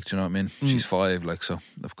kid. Like, do you know what I mean? She's 5, like, so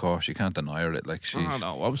of course you can't deny her it. Like, she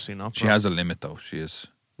No, obviously not. she bro. has a limit though. She is.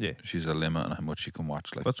 Yeah. She's a limit on how much she can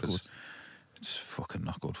watch. Like, That's 'cause good. It's fucking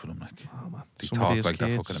not good for them. Like, Oh, man. they Some of talk these like they're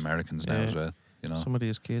kids- fucking Americans now Yeah. as well. You know. Some of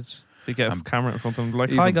these kids, they get a And camera in front of them, like,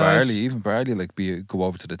 even hi guys. Barley, like go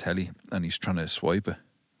over to the telly and he's trying to swipe it.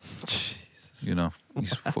 Jesus. You know,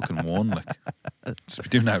 he's fucking one. Like, just be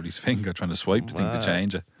doing that with his finger, trying to swipe the thing to Mad.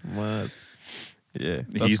 change it. Mad. Yeah.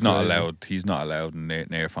 He's not allowed. He's not allowed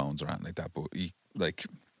near phones or anything like that. But he, like,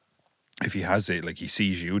 if he has it, like, he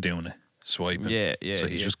sees you doing it, swiping. Yeah. So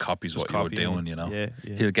he just copies what you're copying doing. it. You know. Yeah.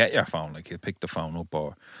 He'll get your phone. Like, he'll pick the phone up,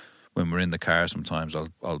 or when we're in the car, sometimes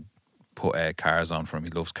I'll put cars on for him. He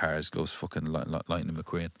loves cars. He loves fucking Lightning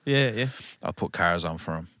McQueen. Yeah. I'll put cars on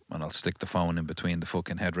for him, and I'll stick the phone in between the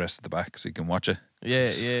fucking headrest at the back so he can watch it.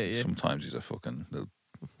 Yeah. Sometimes he's a fucking little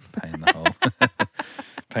pain in the hole.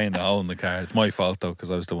 Pain in the hole in the car. It's my fault though, because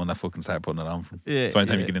I was the one that fucking started putting it on for him. Yeah. So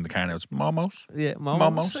anytime yeah. you get in the car now, it's Momos. Yeah, Momos.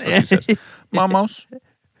 Momos. That's what he says. Momos.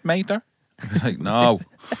 Mater. Like, no.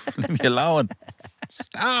 Leave me alone.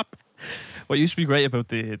 Stop. What used to be great about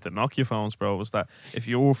the Nokia phones, bro, was that if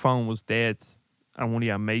your phone was dead and one of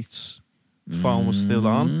your mates' phone was still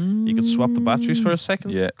on, you could swap the batteries for a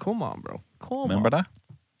second. Yeah. Come on, bro. Come Remember on. that?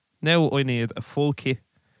 Now I need a full kit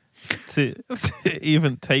to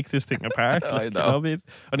even take this thing apart. I Like, know. You know what I mean?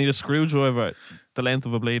 I need a screwdriver the length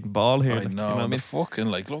of a bleeding ball here. I like, know. You know what I The mean? fucking,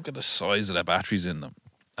 like, look at the size of the batteries in them.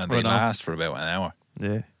 And I they know. last for about an hour. Yeah.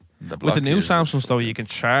 The With the block new is Samsungs, though, fucking- you can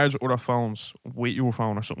charge other phones with your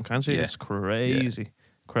phone or something, can't you? Yeah. It's crazy.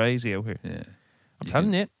 Crazy out here. Yeah. I'm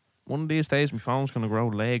telling you, one of these days my phone's going to grow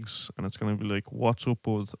legs and it's going to be like, what's up,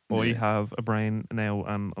 bud? I Yeah. have a brain now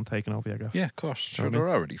and I'm taking over your gaff. Yeah, of course. Sure, know what I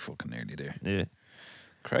they're already fucking nearly there. Yeah.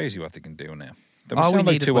 Crazy what they can do now. They All we sound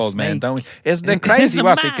like needed two was old men, Snake. don't we? Isn't it crazy Isn't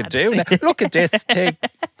what it they can mad? do now? Look at this thing.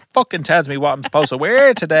 Fucking tells me what I'm supposed to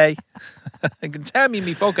wear today. They can tell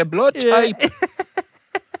me fucking blood type.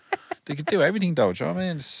 They can do everything though, do you know what I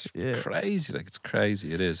mean? It's Yeah. crazy. Like, it's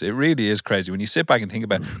crazy. It is. It really is crazy when you sit back and think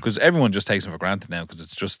about it, because everyone just takes them for granted now, because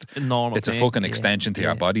it's just Normal it's a thing. fucking Yeah. extension to Yeah.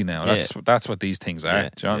 your body now. Yeah. That's what these things are. Yeah.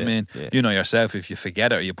 Do you know what I mean? Yeah. You know yourself, if you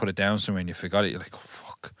forget it or you put it down somewhere and you forgot it, you're like, oh fuck.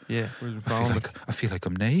 Yeah. Where's your I feel phone? I feel like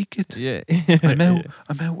I'm naked. Yeah. I'm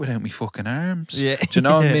out without my fucking arms. Yeah. Do you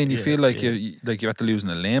know what I mean? You Yeah, feel like yeah. you have to lose a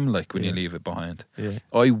limb, like when you Yeah. leave it behind. Yeah.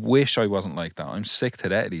 I wish I wasn't like that. I'm sick to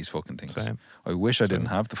death of these fucking things. Same. I wish I didn't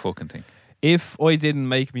Same. have the fucking thing. If I didn't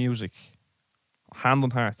make music, hand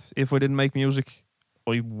on heart, if I didn't make music,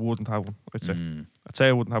 I wouldn't have one. I'd say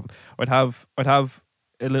I wouldn't have one. I'd have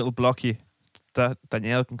a little blocky that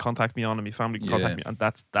Danielle can contact me on and my family can Yeah. contact me, and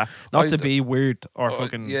that's that. Not to be weird or Oh,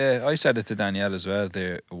 fucking yeah, I said it to Danielle as well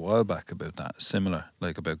there a while back about that. Similar,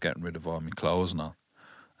 like about getting rid of all my clothes and all,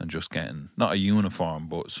 and just getting not a uniform,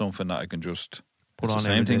 but something that I can just Put it's on the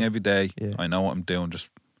same every thing day. every day. Yeah. I know what I'm doing.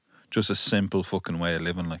 Just a simple fucking way of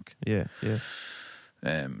living. Like, Yeah.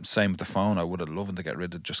 same with the phone. I would have loved to get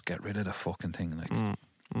rid of the fucking thing. Like,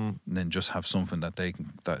 and then just have something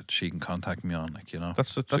that she can contact me on. Like, you know,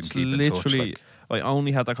 That's so I can keep in touch, literally. like. I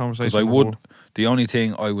only had that conversation. Because I with would, her. the only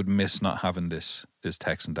thing I would miss not having this is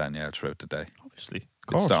texting Danielle throughout the day. Obviously,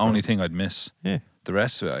 It's the only thing I'd miss. Yeah. The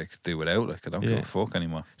rest of it I could do without. Like, I don't give Yeah. a fuck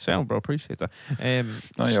anymore. Sound, bro. Appreciate that.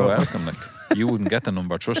 No, you're so- welcome. Like, you wouldn't get the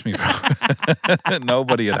number, trust me, bro.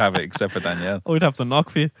 Nobody would have it except for Danielle. I'd have to knock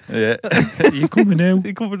for you. Yeah. You coming out?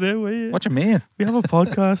 You coming out? Are you? What you mean? We have a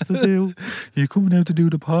podcast to do. You coming out to do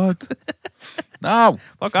the pod? No.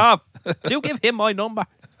 Fuck off. You give him my number.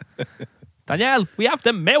 Danielle, we have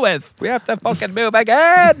to move. We have to fucking move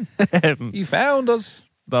again. He found us.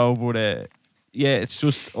 No, but yeah, it's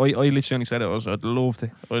just I literally only said it.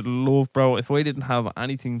 I'd love, bro. If I didn't have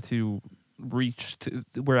anything to reach to,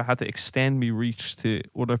 where I had to extend me reach to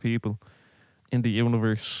other people in the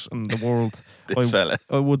universe and the world, This fella.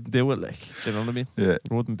 I wouldn't do it. Like, do you know what I mean? Yeah.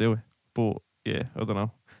 I wouldn't do it. But yeah, I don't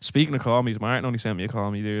know. Speaking of call me's, Martin only sent me a call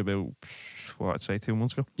me there about what I'd say 2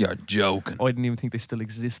 months ago. You're joking. I didn't even think they still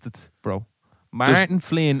existed, bro. Martin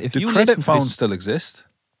Flynn. If Do you credit listen to phones this, still exist?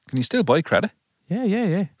 Can you still buy credit?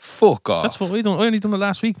 Yeah. Fuck off. That's what I done. I only done it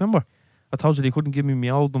last week. Remember, I told you they couldn't give me my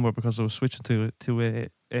old number because I was switching to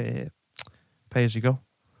pay as you go.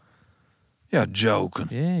 You're joking.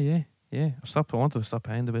 Yeah. I wanted to stop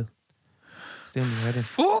paying the bill. Still in my head in.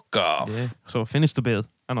 Fuck off. Yeah. So I finished the bill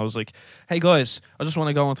and I was like, "Hey guys, I just want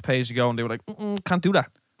to go on to pay as you go," and they were like, "Can't do that."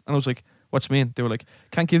 And I was like, "What do you mean?" They were like,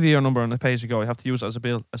 "Can't give you your number on the pay as you go. You have to use it as a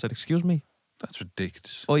bill." I said, "Excuse me. That's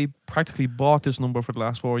ridiculous. I practically bought this number for the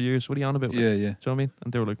last 4 years. What are you on about?" Yeah. Do you know what I mean?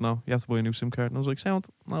 And they were like, "No, you have to buy a new SIM card." And I was like, "Sound,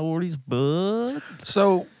 no worries, but..."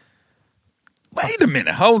 So, wait a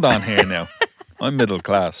minute. Hold on here now. I'm middle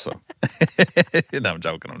class, so. No, I'm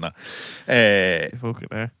joking. I'm not. Fuck it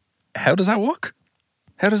there. How does that work?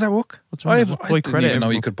 What do you mean? I Buy didn't credit even know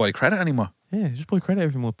every you month. could buy credit anymore. Yeah, just buy credit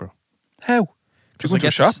every month, bro. How? Do you Because go to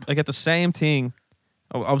a shop? I get the same thing.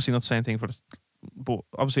 Obviously not the same thing but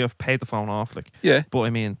obviously I've paid the phone off, like. Yeah. But I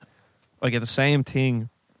mean, I get the same thing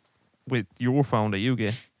with your phone that you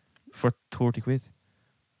get for 30 quid.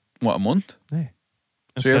 What, a month? Yeah. So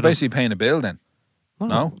Instead you're of- basically paying a bill then?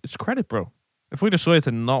 No? It's credit, bro. If we decide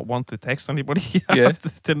to not want to text anybody, Yeah.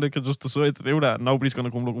 then they could just decide to do that. And nobody's going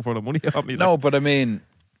to come looking for the money off me. No, but I mean,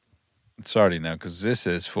 sorry now, because this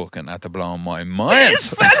is fucking at the blowing my mind. This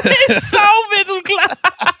fella is so middle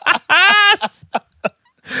class.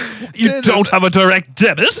 You This don't is- have a direct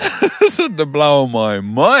debit? This is the blowing my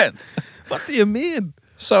mind. What do you mean?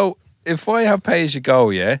 So if I have pay as you go,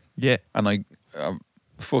 yeah, Yeah. and I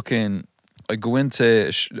go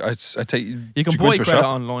into, I take You do can go buy into a credit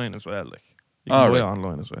shop? online as well. Like, you Oh, can buy it right.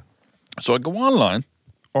 online as well. So I go online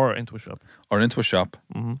Or into a shop. or into a shop.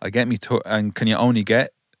 Mhm. I get me to, and can you only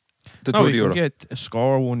get the No, €30? you can get a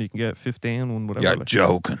score one, you can get 15 one, whatever. You're like.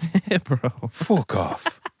 joking. Yeah, bro. Fuck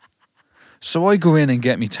off. So I go in and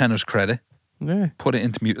get me tenner's credit, Yeah. put it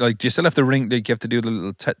into me. Like, do you still have to ring? Like, you have to do the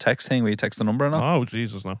little text thing where you text the number and all? Oh,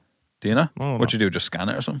 Jesus, no. Do you know? No, What no. you do? Just scan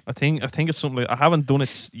it or something? I think it's something like, I haven't done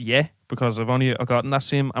it yet because I've gotten that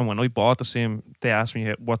SIM, and when I bought the SIM, they asked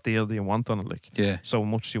me what deal do you want on it, like, Yeah. so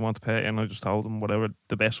much do you want to pay, and I just told them whatever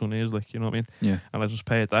the best one is, like, you know what I mean, Yeah. and I just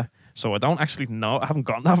paid that. So I don't actually know. I haven't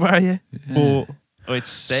gotten that far yet, but I'd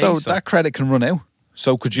say So that credit can run out.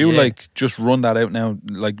 So could you Yeah. like just run that out now,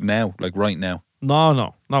 like right now? No,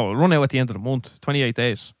 it'll run out at the end of the month. 28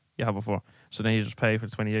 days you have it for, so then you just pay for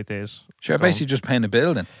the 28 days. Sure, Going. basically just paying a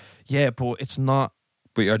bill then. Yeah, but it's not.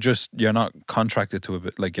 But you're not contracted to a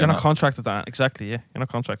bit. Like You're not contracted to that. Exactly. Yeah, you're not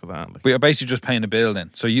contracted to that. Like. but you're basically just paying a bill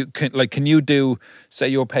then. So you can you do, say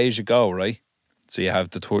you're pay as you go, right? So you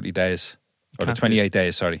have the 30 days or the Can't do 28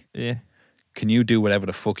 days. Sorry. Yeah. Can you do whatever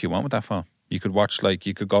the fuck you want with that phone? You could watch, like,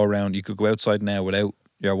 you could go around, you could go outside now without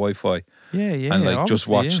your Wi-Fi Yeah, yeah. and like just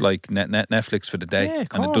obviously, watch yeah. like Netflix for the day, Yeah, of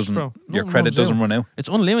and it course, doesn't. bro. Your Nothing credit runs doesn't out. run out. It's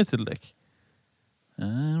unlimited, like,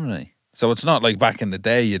 All right. So it's not like back in the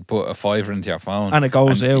day you'd put a $5 into your phone and it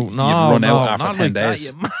goes and out. you'd No, run no, out after not 10 like that, days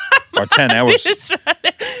you mad. or 10 hours. This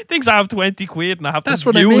thinks I have 20 quid and I have That's to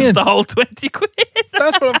what I use mean. the whole 20 quid.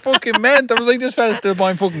 That's what I fucking meant. I was like, this fella's still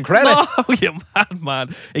buying fucking credit. No, you mad,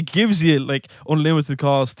 man. It gives you like unlimited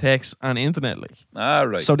calls, text, and internet. Like, All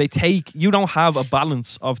right. so you don't have a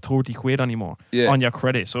balance of 30 quid anymore Yeah. on your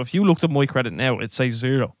credit. So if you looked at my credit now, it says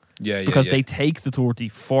 0 yeah, because yeah. they take the 30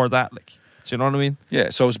 for that. Like, do you know what I mean? Yeah,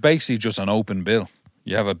 so it's basically just an open bill.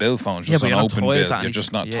 You have a bill phone, it's just but an you're not open tied bill. to You're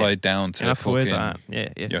just not anything. tied down You're to not tied fucking to that. Yeah,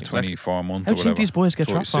 your exactly. 24 month How or do you whatever. think these boys get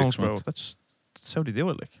trap 36 phones, bro? month. That's how they do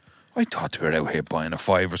it. Like, I thought they were out here buying a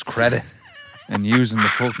 $5 credit and using the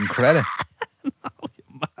fucking credit.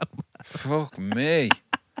 Fuck me.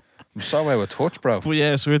 I'm so out of touch, bro. but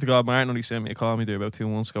yeah, I swear to God, Martin only sent me a call me there about 2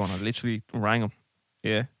 months ago, and I literally rang him.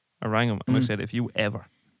 Yeah, I rang him and I said, if you ever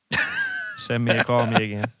send me a call me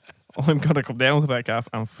again, I'm gonna come down to that cafe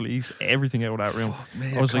and fleece everything out of that room. Fuck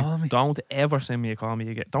me, I was call like, me. don't ever send me a call me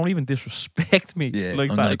again. Don't even disrespect me Yeah, like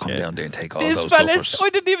I'm that. going to come yeah. down there and take all This those fella, duffers. I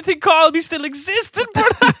didn't even think call me still existed,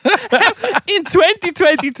 brother. In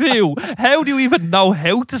 2022, how do you even know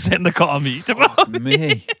how to send a call me? Do you know what I mean?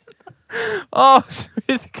 Me. Oh,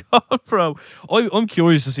 swear to God, bro. I'm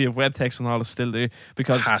curious to see if web text and all is still there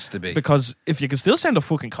because Has to be. Because if you can still send a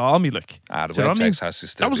fucking call me, like, The do you know web what I mean? text has to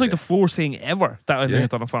still That was be like the first thing ever that I Yeah.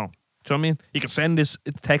 learned on a phone. Do you know what I mean? You can send this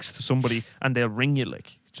text to somebody and they'll ring you, like,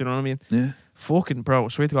 do you know what I mean? Yeah. Fucking bro, I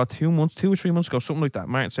swear to God, 2 or 3 months ago, something like that.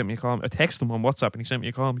 Martin sent me a call. I texted him on WhatsApp and he sent me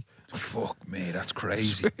a call me. Fuck me, that's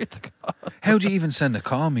crazy. Swear to God. How do you even send a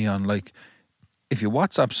call me on, like, if you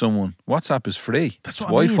WhatsApp someone, WhatsApp is free. That's It's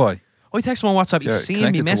what I mean. Wi-Fi. I texted him on WhatsApp, Yeah, he's seen me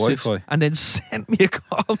connected to message Wi-Fi. and then sent me a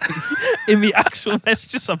call in me actual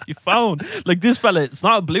messages on my phone. Like this fella, it's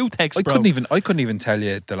not a blue text, I bro. couldn't even tell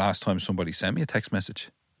you the last time somebody sent me a text message.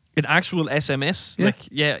 An actual SMS. Yeah. Like,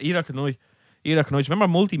 yeah, either can I. Either can I. Remember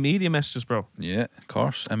multimedia messages, bro? Yeah, of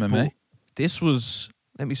course. MMA. But this was.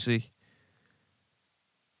 Let me see.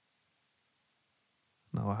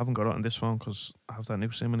 No, I haven't got it on this phone because I have that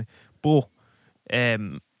new SIM in it. But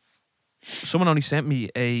someone only sent me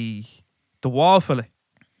the wall fella.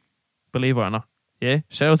 Believe it or not. Yeah.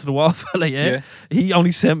 Shout out to the wall fella, yeah. He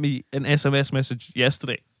only sent me an SMS message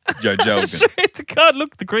yesterday. You're joking. Swear to God,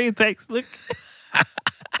 look, the green text, look.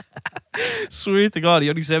 Swear to God, he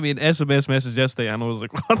only sent me an SMS message yesterday and I was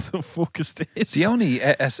like, what the fuck is this? The only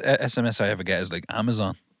SMS I ever get is like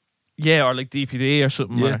Amazon. Yeah, or like DPD or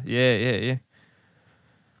something. Yeah. Yeah.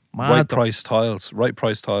 Mad Right though. price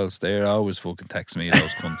tiles. They always fucking text me,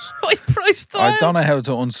 those cunts. Right price tiles. I don't know how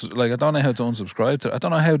to unsubscribe to it. I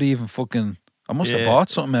don't know how to even fucking. I must have bought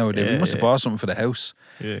something out of there. We must have bought something for the house.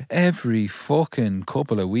 Yeah. Every fucking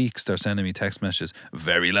couple of weeks, they're sending me text messages.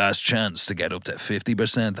 Very last chance to get up to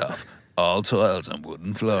 50% off all tiles and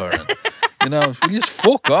wooden flooring. You know, will you just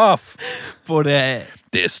fuck off? But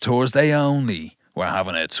This Thursday only, we're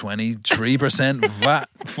having a 23% VAT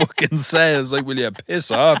fucking sales. Like, will you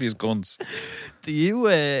piss off, you cunts?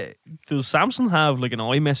 does Samsung have like an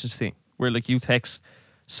iMessage thing where like you text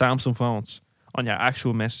Samsung phones on your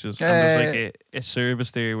actual messages and there's like a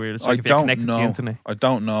service there where it's like if you're connected to the internet? I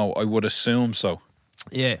don't know. I would assume so.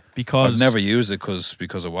 Yeah, because I've never used it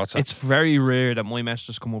because of WhatsApp. it's very rare that my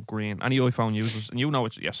messages come up green. Any iPhone users, and you know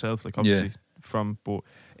it yourself, like obviously but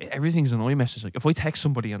everything's an iMessage. Like if I text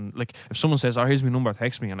somebody and like if someone says, "Oh, here's my number,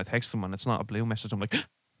 text me," and I text them and it's not a blue message, I'm like,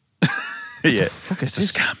 Yeah, fuck is it's this?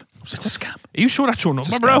 a scam. It's a scam. Are you sure that's your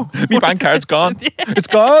number, bro? My bank card's gone. It's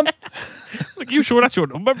gone. Like, you sure that's your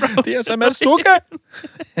number, bro? The SMS took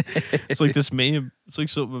it. It's like this meme. It's like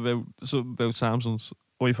something about Samsung's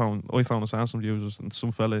iPhone and Samsung users, and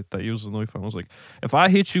some fella that uses an iPhone was like, if I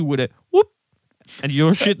hit you with a whoop and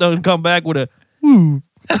your shit doesn't come back with a woo,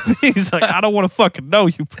 he's like, I don't want to fucking know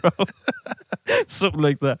you, bro. Something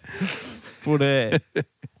like that. But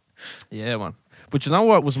yeah, man. But you know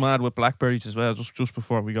what was mad with Blackberries as well, just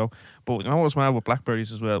before we go. But you know what was mad with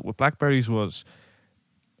Blackberries as well? With Blackberries was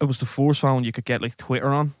the first phone you could get like Twitter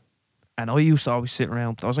on. And I used to always sit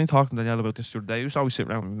around. I was only talking to Danielle about this the other day. I used to always sit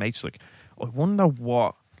around with mates like, I wonder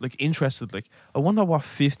what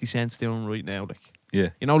 50 Cent's doing right now. Like, Yeah.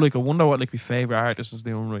 you know, like I wonder what like my favourite artist is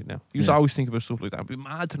doing right now. I used to Yeah. always think about stuff like that. I'd be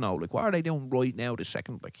mad to know, like, what are they doing right now this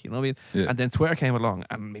second? Like, you know what I mean? Yeah. And then Twitter came along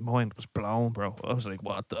and my mind was blown, bro. I was like,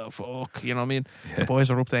 what the fuck? You know what I mean? Yeah. The boys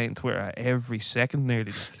are updating Twitter every second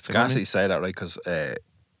nearly. It's gas that you say that, right? Because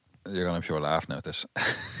you're going to pure laugh now at this.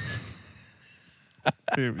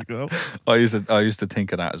 Here we go. I used to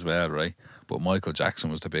think of that as well, right? But Michael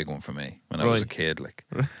Jackson was the big one for me when I was a Right. kid, like.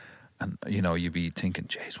 And you know, you'd be thinking,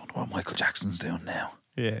 "Jeez, wonder what Michael Jackson's doing now."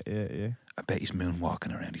 Yeah. I bet he's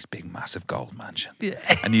moonwalking around his big, massive gold mansion. Yeah.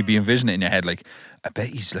 And you'd be envisioning it in your head, like, I bet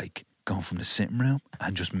he's like going from the sitting room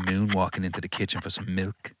and just moonwalking into the kitchen for some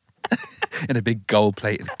milk in a big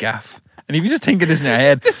gold-plated gaff. And if you just think of this in your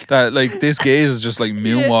head, that like this gaze is just like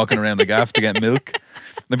moonwalking around the gaff to get milk,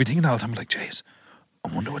 and I'd be thinking all the time, like, "Jeez,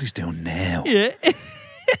 I wonder what he's doing now." Yeah.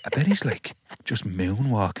 I bet he's like just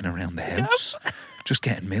moonwalking around the house, just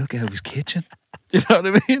getting milk out of his kitchen. You know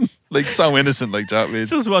what I mean? Like so innocent, like that. Man.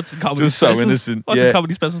 Just watching comedy Just so specials. innocent, Watching yeah.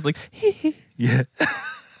 comedy specials like, Yeah.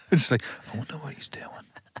 I'm just like, I wonder what he's doing.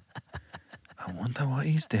 I wonder what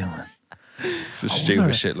he's doing. Just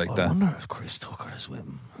stupid shit like I that. wonder if Chris Tucker is with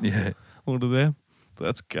him. Yeah. One of them.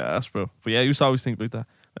 That's gas, bro. But yeah, I used to always think like that.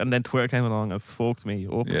 And then Twitter came along and fucked me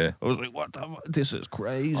up. Yeah. I was like, what the this is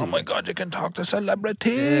crazy. Oh my God, you can talk to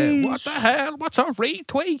celebrities. Yeah, what the hell? What's a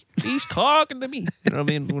retweet? He's talking to me. You know what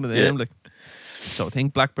I mean? One of them. Yeah. Like, so I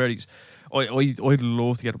think Blackberries. I'd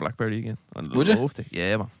love to get a Blackberry again. I'd Would you? love to.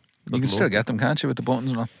 Yeah, man. You can still get them, can't you, with the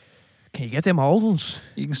buttons and all? Can you get them old ones?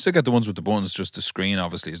 You can still get the ones with the buttons, just the screen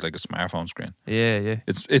obviously is like a smartphone screen. Yeah.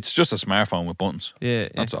 It's just a smartphone with buttons. Yeah.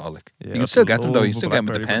 That's all. Like Yeah, you can I'd still get them though. You love still a get them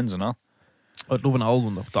with the BlackBerry, pens and all. I'd love an old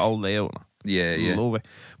one though. The old layout. Yeah, yeah. Love it.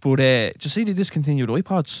 But do you see they discontinued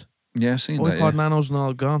iPods? Yeah, I've seen iPod that. Yeah. Nanos and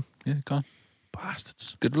all gone. Yeah, go on.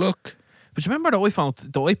 Bastards. Good luck. But you remember the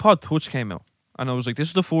iPod Touch came out, and I was like, this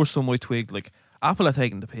is the first time I twigged like Apple are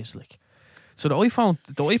taking the piss. Like, so the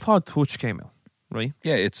iPod Touch came out, right?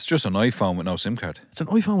 Yeah, it's just an iPhone with no SIM card. It's an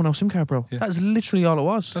iPhone with no SIM card, bro. Yeah. That is literally all it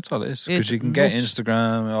was. That's all it is. It's Because you can get nuts.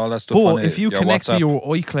 Instagram and all that stuff on But it, if you your connect to WhatsApp.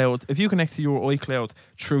 your iCloud,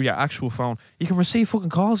 through your actual phone, you can receive fucking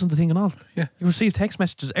calls and the thing and all. Yeah. You can receive text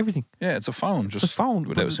messages, everything. Yeah, it's a phone. It's Just a phone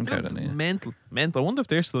without a but SIM card in it. Yeah. Mental. I wonder if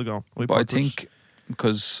they're still going. But I think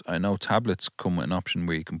because I know tablets come with an option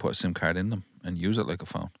where you can put a SIM card in them and use it like a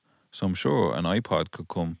phone. So I'm sure an iPod could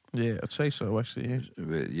come Yeah, I'd say so, actually. Yeah.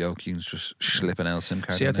 with Yoki's just slip an SIM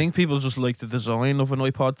card. See, I in think people just like the design of an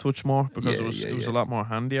iPod Touch more because Yeah, it was yeah. a lot more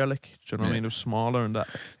handier. Like, do you know what I Yeah. mean? It was smaller and that.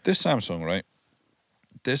 This Samsung, right?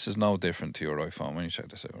 This is no different to your iPhone. When you check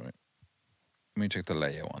this out, right? Let me check the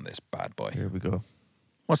layout on this bad boy. Here we go.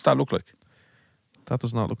 What's that look like? That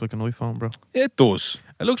does not look like an iPhone, bro. It does.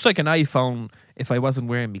 It looks like an iPhone if I wasn't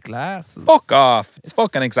wearing my glasses. Fuck off. It's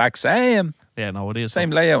fucking exact same. Yeah, no, it is.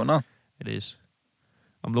 Same layout, no? It is.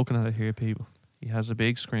 I'm looking at it here, people. He has a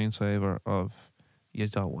big screensaver of you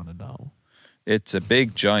don't want to know. It's a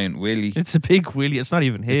big giant Willy. It's a big Willie. It's not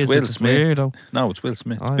even his. Will It's Smith. weirdo. No, it's Will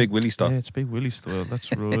Smith. It's Aye. Big Willy style. Yeah, it's big Willie style.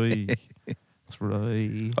 That's right. That's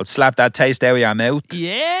right. I'll slap that taste out of your mouth.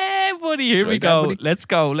 Yeah, buddy. Here Try we that, go. buddy. Let's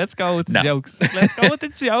go. Let's go with the No. jokes. Let's go with the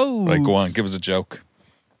jokes. Right, go on. Give us a joke.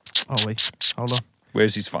 Oh wait, hold on.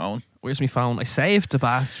 Where's his phone? Where's my phone? I saved the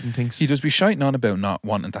bastard things. He does be shouting on about not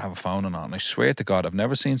wanting to have a phone and all. And I swear to God, I've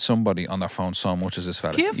never seen somebody on their phone so much as this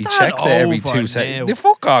fella. Give He that checks it every over 2 now. seconds. The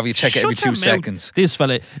fuck off, you check it every Shut your 2 mouth. seconds. This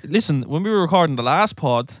fella, listen, when we were recording the last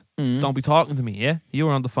pod, Mm. don't be talking to me, yeah? You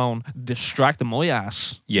were on the phone distracting my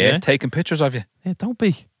ass. Yeah, taking pictures of you. Yeah, don't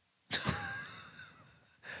be.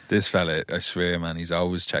 This fella, I swear, man, he's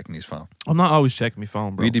always checking his phone. I'm not always checking my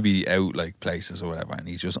phone, bro. We'd be out like places or whatever, and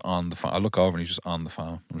he's just on the phone. I look over and he's just on the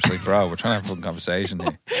phone. I'm just like, bro, we're trying to have a fucking conversation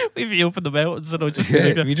here. We be up in the mountains and I just Yeah,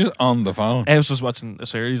 like that. he's just on the phone. I was just watching a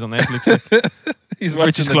series on Netflix. Like, He's We're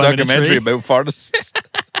watching just a climbing a documentary tree. about forests.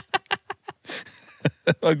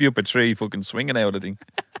 I'd be up a tree fucking swinging out, I think.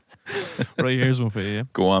 right, here's one for you, yeah?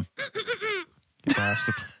 Go on. You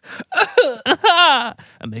bastard.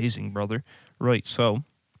 Amazing, brother. Right, so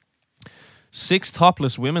 6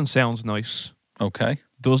 topless women sounds nice, Okay.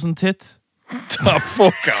 doesn't it? Oh,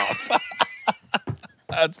 fuck off.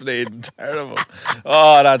 That's bleeding terrible.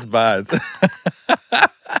 Oh, that's bad.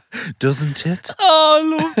 Doesn't it? Oh, I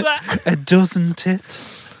love that. Doesn't it?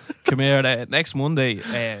 Come here, next Monday,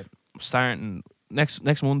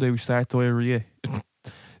 next Monday we start diarrhea.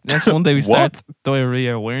 Next Monday we start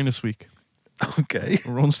diarrhea awareness week. Okay. It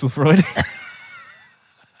runs till Friday.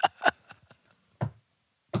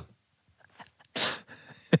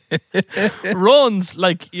 Runs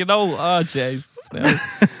like, you know, oh jeez.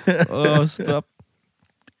 Oh, stop.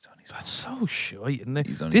 That's so shy, isn't it?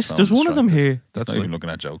 He's only There's so one of them distracted. here. He's That's not like, even looking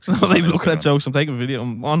at jokes. I'm He's not just even on looking at Instagram. jokes. I'm taking a video.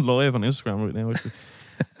 I'm on live on Instagram right now. Actually.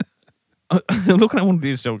 I'm looking at one of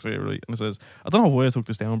these jokes here, right? And it says, I don't know why I took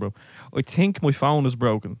this down, bro. I think my phone is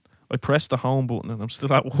broken. I pressed the home button and I'm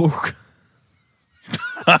still at work.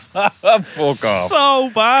 Fuck off. So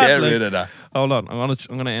bad. Get like- rid of that. Hold on. I'm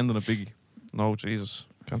gonna end on a biggie. No, Jesus.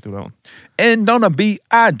 Can't do that one. End on a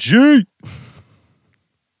B-I-G.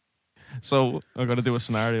 So I'm gonna do a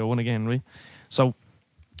scenario one again, right? So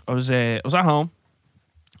I was at home,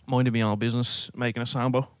 minding my own business, making a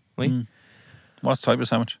sambo, right? What type of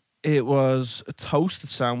sandwich? It was a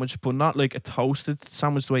toasted sandwich, but not like a toasted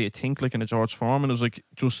sandwich the way you think, like in a George Foreman. It was like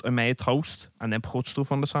just I made toast and then put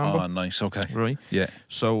stuff on the sambo, Oh, nice. Okay. right? Yeah.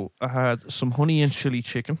 So I had some honey and chili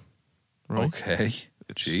chicken, right? Okay.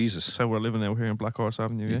 Jesus. So we're living out here in Black Horse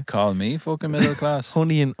Avenue, yeah. You call me fucking middle class?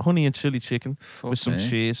 Honey and chili chicken Fuck with some me.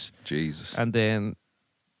 cheese, Jesus. and then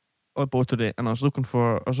I buttered it, and I was looking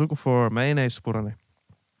for mayonnaise to put on it,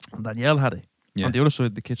 and Danielle had it Yeah. on the other side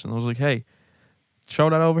of the kitchen. I was like, "Hey, throw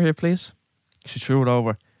that over here, please." She threw it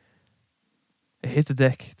over. It hit the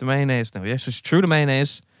deck, the mayonnaise now, yeah. So she threw the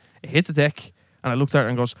mayonnaise, it hit the deck, and I looked at her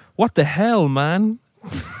and goes, "What the hell, man?"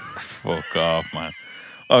 Fuck off, man.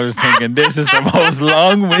 I was thinking, this is the most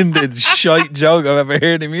long-winded shite joke I've ever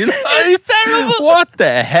heard in my life. It's terrible. What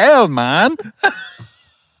the hell, man?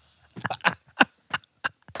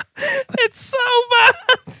 It's so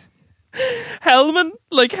bad. Hellman,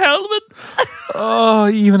 like Hellman. Oh,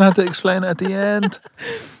 you even had to explain it at the end.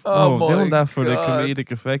 Oh, my doing that for the God.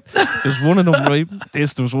 comedic effect. There's one of them, right? There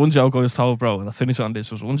was one joke I was told, bro, and I'll finish on this.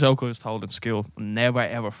 There was one joke I was told in school. I'll never,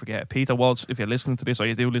 ever forget. Peter Waltz, if you're listening to this, or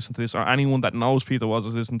you do listen to this, or anyone that knows Peter Waltz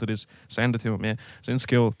is listening to this, send it to him, yeah. So in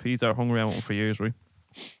school, Peter hung around with him for years, right?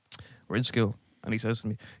 We're in school, and he says to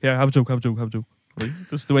me, "Yeah, have a joke. Right?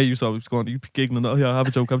 That's the way you start going. You giggling, "Oh, yeah, have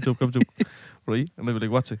a joke. Right? And I'd be like,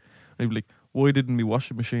 "What's it?" And I'd be like, "Why didn't my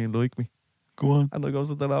washing machine like me?" Go on. And I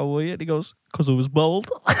goes, "I don't know why." And he goes, "'Cause I was bold."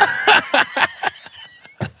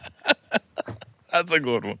 That's a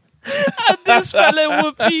good one. And this fella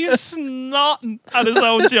would be snotting at his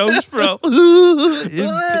own jokes, bro.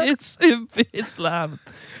 It's laughing.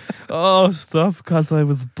 Oh, stop, because I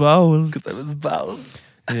was bold. Because I was bound.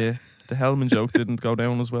 Yeah, the Hellman joke didn't go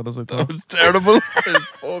down as well as I That thought. was terrible. It was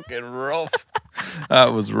fucking rough.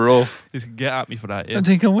 That was rough. You can get at me for that, yeah. I'm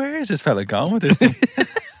thinking, where is this fella going with this thing?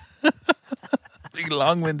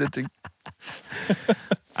 long-winded thing.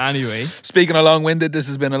 Anyway, Speaking of long-winded, this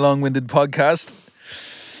has been a long-winded podcast.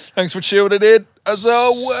 Thanks for tuning in, as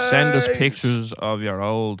always. send us pictures of your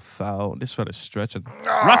old phone. This fella's stretching.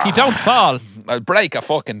 Rocky, don't fall. I'll break a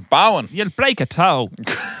fucking bone. You'll break a toe.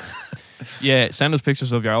 Yeah, send us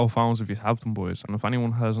pictures of your old phones if you have them, boys. And if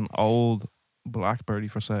anyone has an old BlackBerry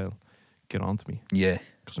for sale, get on to me. Yeah.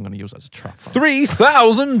 Because I'm going to use it as a trap phone.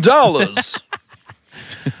 $3,000.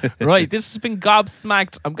 Right, this has been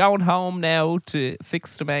Gobsmacked. I'm going home now to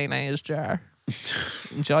fix the mayonnaise jar.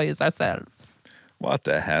 Enjoy it ourselves. What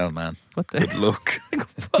the hell, man? What the Good luck.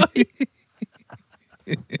 Bye.